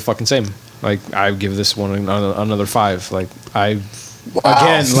exactly the fucking same. Like, I give this one another 5. Like, this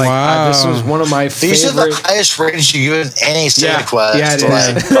was one of my favorite. These are the highest ratings you give in any CineQuest.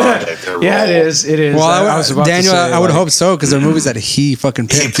 Yeah, it is. It is. Well, I was about Daniel, to say, I would hope so, because they're movies that he fucking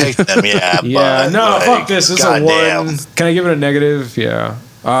picked. He picked them, yeah. Yeah, but, no, like, fuck this. This is a 1. Can I give it a negative? Yeah.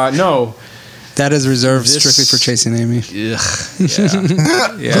 No. That is reserved strictly for Chasing Amy. Yeah.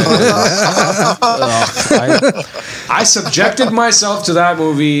 I subjected myself to that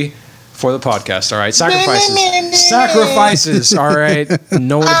movie for the podcast. All right, sacrifices. All right,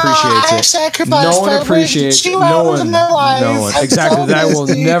 no one appreciates it. No one appreciates it. No one. Exactly. That will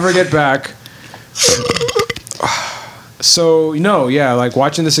never get back. So like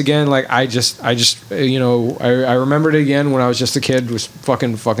watching this again, like I just I remembered it again when I was just a kid. Was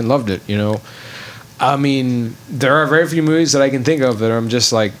fucking loved it. I mean, there are very few movies that I can think of that I'm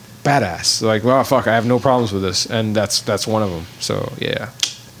just like badass. Like, well, fuck, I have no problems with this, and that's one of them. So yeah.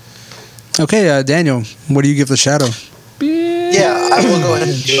 Okay, Daniel, what do you give The Shadow? Yeah, I will go ahead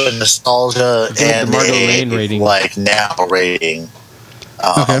and do a nostalgia and Margot Lane rating. Like now rating.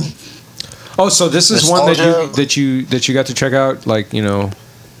 Okay. Oh, so this is one that you got to check out, like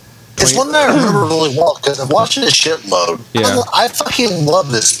It's one that I remember really well because I've watched it a shitload. Yeah. I fucking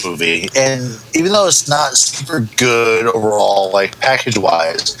love this movie, and even though it's not super good overall, like package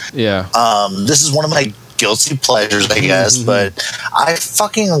wise, this is one of my guilty pleasures, I guess. But I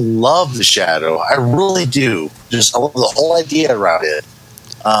fucking love The Shadow. I really do. Just I love the whole idea around it.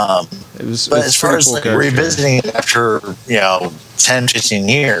 But as far as like revisiting it after 10, 15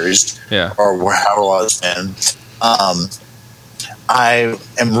 years, or however long it's been, I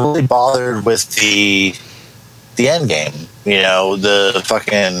am really bothered with the end game. The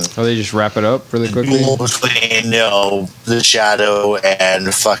fucking. Oh, they just wrap it up really quickly between The Shadow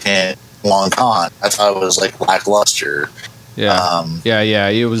and fucking Long Con. I thought it was like lackluster. Yeah,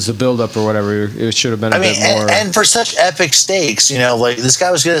 it was a build up or whatever. It should have been a bit more. And for such epic stakes, like this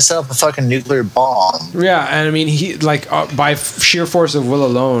guy was going to set up a fucking nuclear bomb. Yeah, and I mean, he by sheer force of will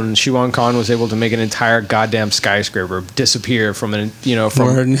alone, Shiwan Khan was able to make an entire goddamn skyscraper disappear from an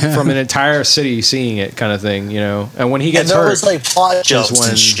entire city seeing it, kind of thing. And when he gets hurt, there was like plot jokes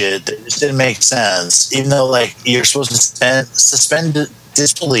and shit that just didn't make sense. Even though like you're supposed to suspend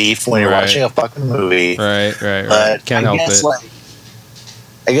disbelief when you're watching a fucking movie. Right. Can't help it.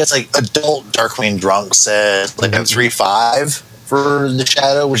 I guess adult Darkwing Drunk said a 3.5 for The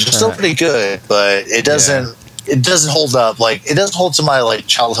Shadow, which is still pretty good, but it doesn't hold up. Like it doesn't hold to my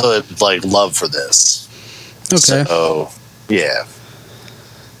childhood love for this. Okay. So yeah.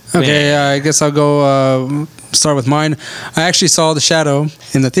 Okay, I guess I'll go start with mine. I actually saw The Shadow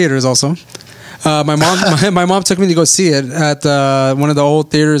in the theaters also. My mom took me to go see it at one of the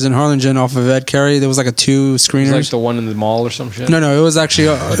old theaters in Harlingen off of Ed Carey. There was like a 2 screeners. Like the one in the mall or some shit? No, it was actually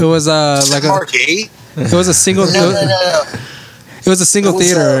like Arcade? It was a single. No. It was a single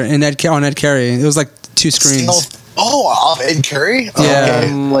theater on Ed Carey. It was like 2 screens. Off Ed Carey? Yeah. Okay.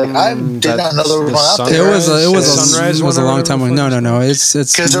 I did not know there was one out there. It was a long time ago. No. It's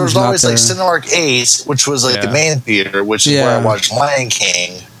because there was always Cinemark 8, which was the main theater, which is where I watched Lion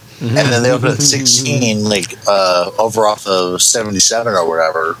King. And then they opened at 16, over off of 77 or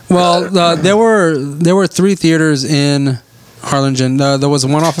whatever. Well, there were 3 theaters in Harlingen. There was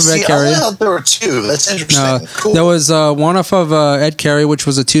one off of Ed Carey. I thought there were 2. That's interesting. Cool. There was one off of Ed Carey, which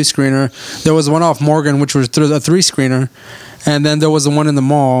was a 2-screener. There was one off Morgan, which was a 3-screener. And then there was the one in the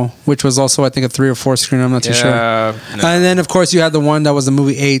mall, which was also, I think, a 3 or 4 screener. I'm not too sure. No. And then, of course, you had the one that was the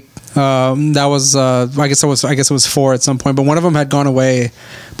movie 8. That was, I guess it was 4 at some point, but one of them had gone away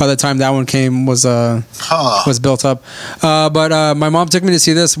by the time that one came was built up. But my mom took me to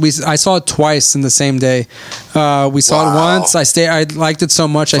see this. I saw it twice in the same day. We saw it once. I liked it so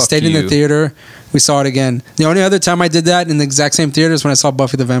much. I stayed in the theater. We saw it again. The only other time I did that in the exact same theater is when I saw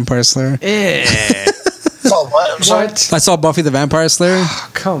Buffy the Vampire Slayer. What? I saw Buffy the Vampire Slayer. Oh,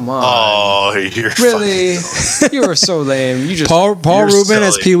 come on. Oh, you're really? You were so lame. You just Paul Rubin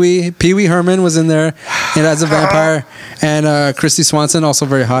as Pee-wee. Pee-wee Herman was in there and as a vampire, and Christy Swanson also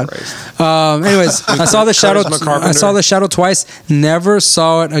very hot. Anyways, I saw The Shadow. I saw The Shadow twice. Never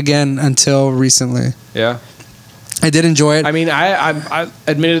saw it again until recently. Yeah. I did enjoy it. I mean, I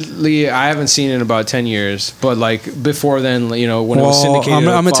admittedly I haven't seen it in about 10 years, but before then, when it was syndicated. I'm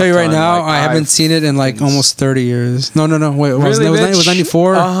gonna tell you right now, I haven't seen it in almost 30 years. No. Wait, really, it was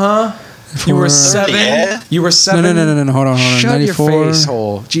 94. You were 7. Yeah. You were 7. No. Hold on. Shut 94. your face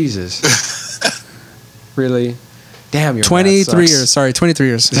hole, Jesus. Really? Damn, you're 23 years. Sorry, 23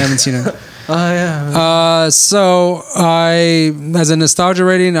 years. I haven't seen it. Yeah. So as a nostalgia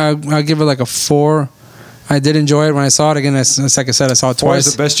rating, I'll give it a 4. I did enjoy it when I saw it again. Like I said, I saw it twice. 4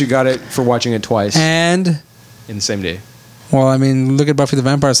 is the best you got it for watching it twice. And in the same day. Well, I mean, look at Buffy the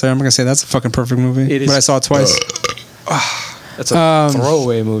Vampire Slayer. I'm not gonna say that's a fucking perfect movie. It is. But I saw it twice. That's a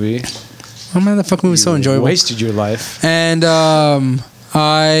throwaway movie. Oh man, the fucking movie's so enjoyable. Wasted your life. And as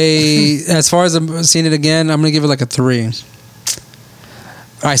far as I've seen it again, I'm gonna give it a 3.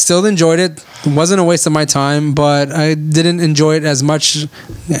 I still enjoyed it. It wasn't a waste of my time, but I didn't enjoy it as much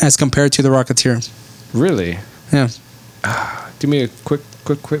as compared to The Rocketeer. Really? Yeah. Do me a quick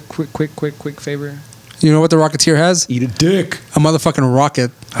favor. You know what The Rocketeer has? Eat a dick. A motherfucking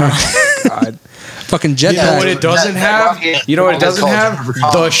rocket. God. Fucking jetpack. You know what it doesn't have? You know what it doesn't have?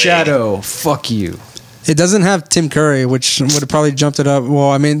 The Shadow. Fuck you. It doesn't have Tim Curry, which would have probably jumped it up. Well,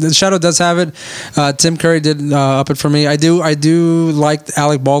 I mean, The Shadow does have it. Tim Curry did up it for me. I do like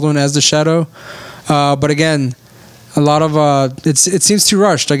Alec Baldwin as The Shadow, but again, a lot of it seems too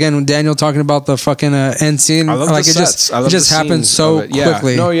rushed. Again, when Daniel talking about the fucking end scene, I love like the it sets. just happens so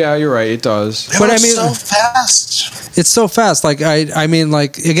quickly. No, yeah, you're right. It does. But I mean, so fast. It's so fast. Like I mean,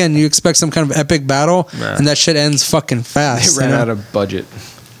 like again, you expect some kind of epic battle, and that shit ends fucking fast. They ran out of budget.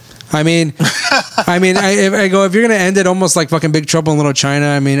 I mean, if you're gonna end it almost like fucking Big Trouble in Little China,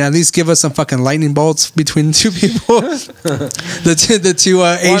 I mean, at least give us some fucking lightning bolts between the two people, the two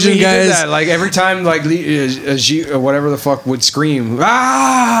Asian guys. Did that. Like every time, like or whatever the fuck would scream,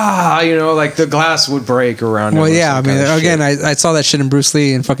 like the glass would break around. Well, yeah, I mean, again, I saw that shit in Bruce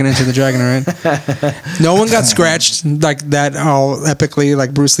Lee and fucking Enter the Dragon, right? No one got scratched like that all epically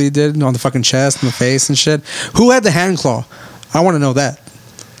like Bruce Lee did on the fucking chest and the face and shit. Who had the hand claw? I want to know that.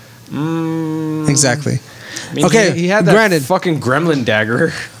 Exactly. I mean, okay, he had that fucking gremlin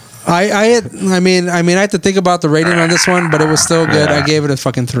dagger. I had to think about the rating on this one, but it was still good. I gave it a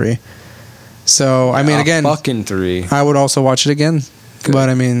fucking 3. So I mean, again, fucking 3. I would also watch it again. Good. But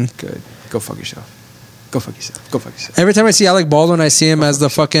I mean, good. Go fuck yourself. Go fuck yourself. Every time I see Alec Baldwin, I see him as the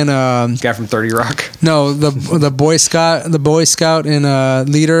fucking guy from 30 Rock. No, the Boy Scout in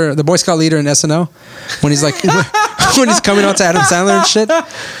leader, the Boy Scout leader in SNL, when he's like when he's coming out to Adam Sandler and shit.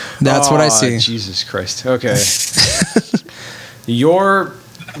 That's what I see. Jesus Christ. Okay. Your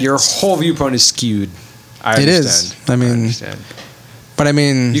whole viewpoint is skewed. I understand. It is. I understand. But I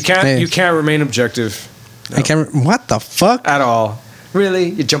mean, you can't remain objective. No. I can't. What the fuck? At all. Really?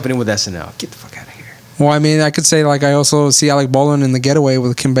 You're jumping in with SNL. Get the fuck out of here. Well, I mean, I could say like I also see Alec Baldwin in The Getaway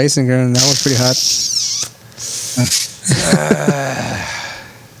with Kim Basinger, and that was pretty hot.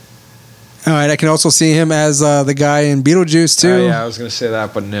 All right, I can also see him as the guy in Beetlejuice too. Yeah, I was gonna say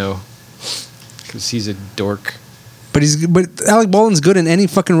that, but no, because he's a dork. But Alec Baldwin's good in any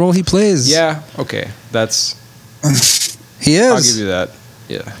fucking role he plays. Yeah. Okay. He is. I'll give you that.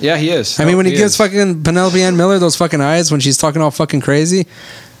 Yeah, he is. I mean, when he gives fucking Penelope Ann Miller those fucking eyes when she's talking all fucking crazy,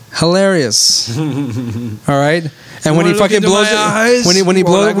 hilarious. All right, and when he fucking blows when he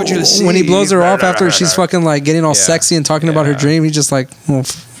blows her off after she's fucking like getting all sexy and talking about her dream, he's just like, well,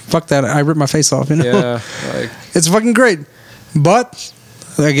 fuck that, I ripped my face off. You know, yeah, it's fucking great. But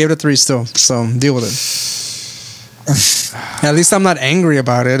I gave it a 3 still, so deal with it. At least I'm not angry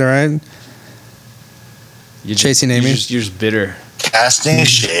about it. All right. Chasing Amy. You're just bitter. Casting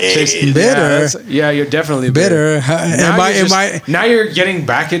shade. Bitter. Yeah, you're definitely bitter. Now you're getting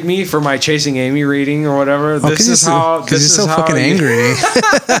back at me for my Chasing Amy rating or whatever. This is how. Because you're so fucking angry.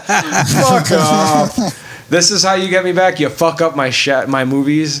 Fuck off. This is how you get me back. You fuck up my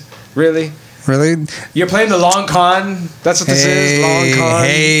movies. Really? Really? You're playing the long con. That's what this is. Long con.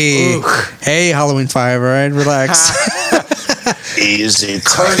 Hey, Halloween 5. All right, relax. Easy.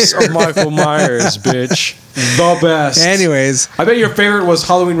 Curse of Michael Myers, bitch. The best. Anyways, I bet your favorite was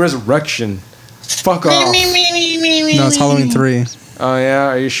Halloween Resurrection. Fuck off. No, it's Halloween 3. Oh yeah,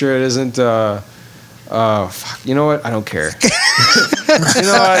 are you sure it isn't? Fuck. You know what? I don't care. You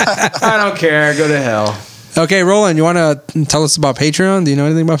know what? I don't care. Go to hell. Okay, Roland, you want to tell us about Patreon? Do you know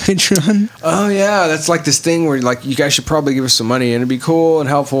anything about Patreon? Oh yeah, that's like this thing where like you guys should probably give us some money and it'd be cool and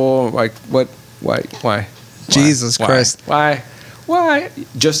helpful. Like what? Why? Jesus Christ! Why?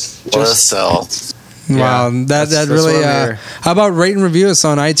 Just sell. Wow, that really. How about rate and review us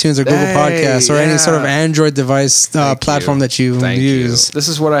on iTunes or Google Podcasts or any sort of Android device platform that you use? This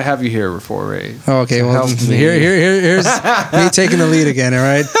is what I have you here for, Ray. Oh, okay, well here's me taking the lead again. All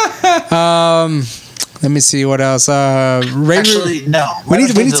right. Let me see what else. Actually, no. We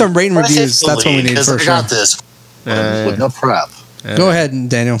need some rate and reviews. That's what we need for sure. I got this with no prep. Go ahead,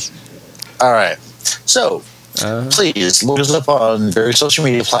 Daniel. All right. So, please look us up on various social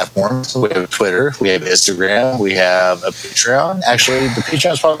media platforms. We have Twitter, we have Instagram, we have a Patreon. Actually, the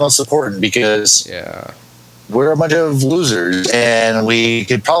Patreon is probably most important because we're a bunch of losers, and we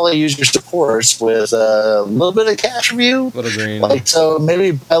could probably use your support with a little bit of cash from you. Little green. Like, so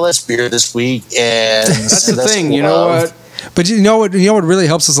maybe buy less beer this week. And that's the thing. You know what? But you know what really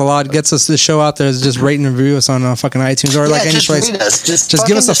helps us a lot, gets us the show out there, is just rate and review us on fucking iTunes or like any place. Just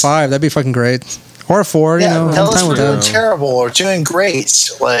give us a 5. That'd be fucking great. or 4. Yeah, you know, tell I'm us fine we're with doing that. terrible or doing great.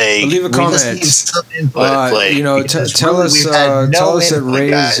 Like, Leave a we just comment. need some input, like, You know, because tell really us, we've had no tell us that input,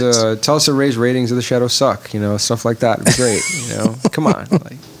 Ray's, guys. tell us that Ray's ratings of the Shadow suck. You know, stuff like that would be great. You know, come on,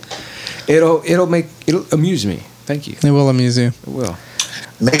 like, it'll amuse me. Thank you. It will amuse you. It will.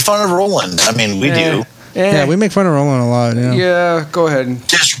 Make fun of Roland. I mean, we do. Yeah, we make fun of Roland a lot. Yeah. Yeah, go ahead.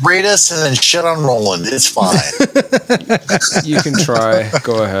 Just rate us and then shit on Roland. It's fine. You can try.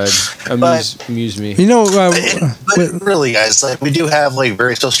 Go ahead. Amuse me. You know, But really, guys, like, we do have like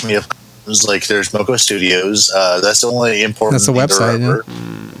various social media platforms. Like, there's Moco Studios. That's the only important. That's the website.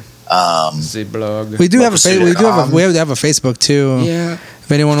 The blog. We do have we have a Facebook too. Yeah.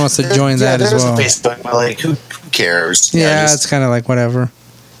 If anyone wants to join that as well. There's a Facebook, but like, who cares? Yeah, just- it's kind of like whatever.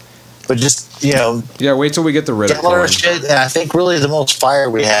 but just, you know, Yeah, wait till we get the Reddit download our going. shit. And I think really the most fire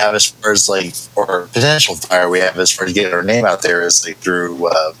we have as far as like, or potential fire we have as far as getting our name out there is like through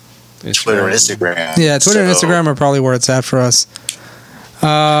Twitter and Instagram. Yeah, Twitter and So- Instagram are probably where it's at for us. So,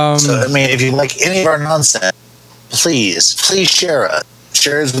 I mean, if you like any of our nonsense, please share us.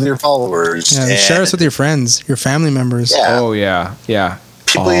 Share us with your followers. Yeah, and share us with your friends, your family members. Yeah. Oh yeah, yeah.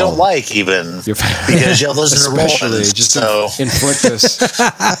 people you don't like, even. Your Because you'll listen to especially Roland. just So, inflict this.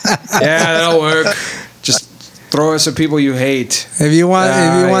 Yeah, that'll work. Just throw us at people you hate. If you want,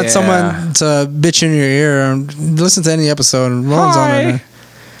 Yeah. someone to bitch in your ear, listen to any episode. Roland's on it.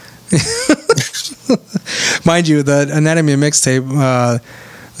 Mind you, the Anatomy mixtape.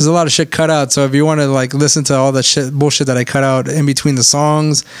 There's a lot of shit cut out, so if you want to like listen to all the bullshit that I cut out in between the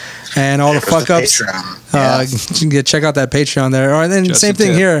songs and all the fuck ups, check out that Patreon there. Or then Just same a thing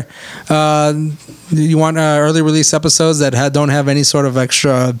tip. here. You want early release episodes that don't have any sort of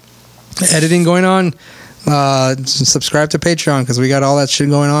extra editing going on? Subscribe to Patreon because we got all that shit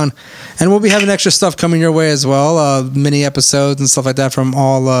going on, and we'll be having extra stuff coming your way as well, mini episodes and stuff like that from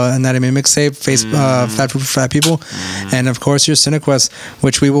all Anatomy mixtape, Fat Group for Fat People, and of course your Cinequest,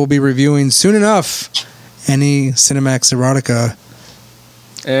 which we will be reviewing soon enough. Any Cinemax erotica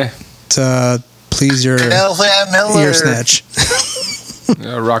to please your ear snatch.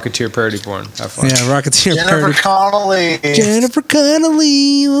 Rocketeer parody porn. Have fun. Yeah, Rocketeer Jennifer parody. Connelly. Jennifer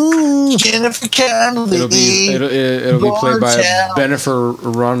Connelly. Ooh. Jennifer Connelly. It'll be played by Bennifer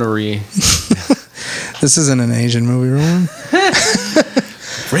Ronnery. This isn't an Asian movie, Roland.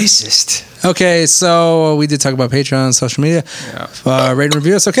 Racist. Okay, so we did talk about Patreon, social media. Yeah. Rate and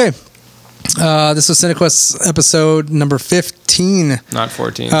review us. Okay. This was Cinequest episode number 15. Not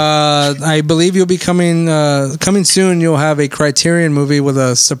 14. I believe you'll be coming soon. You'll have a Criterion movie with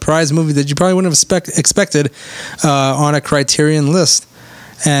a surprise movie that you probably wouldn't have expected on a Criterion list.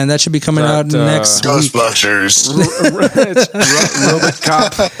 And that should be coming out next week. Ghostbusters. It's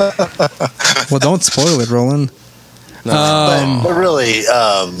RoboCop. Well, don't spoil it, Roland. But really,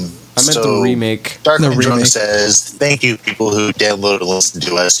 I meant the remake. Darkly The Drunk remake. says, thank you, people who download and listen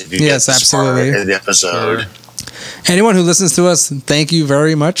to us. If you Yes, get this far absolutely. in the episode. Anyone who listens to us, thank you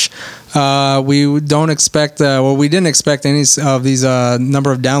very much. We don't expect, we didn't expect any of these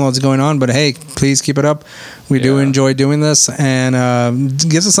number of downloads going on, but hey, please keep it up. We do enjoy doing this, and it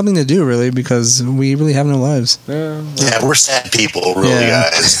gives us something to do, really, because we really have no lives. Yeah, we're sad people, really, Yeah.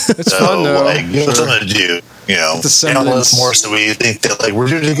 guys. It's fun, though. Like, we have something to do. You know, The download us semblance. more so we think that like we're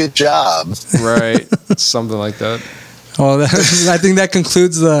doing a good job. Right. Something like that. Well, I think that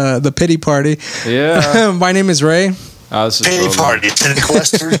concludes the pity party. Yeah. My name is Ray. This is Pity Roland. party,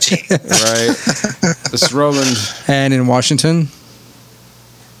 Cinequest 13. Right. This is Roland. And in Washington,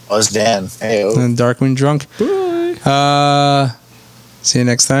 Was Dan? Hey, and Darkwing Drunk. Bye. See you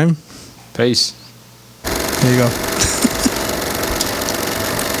next time. Peace. There you go.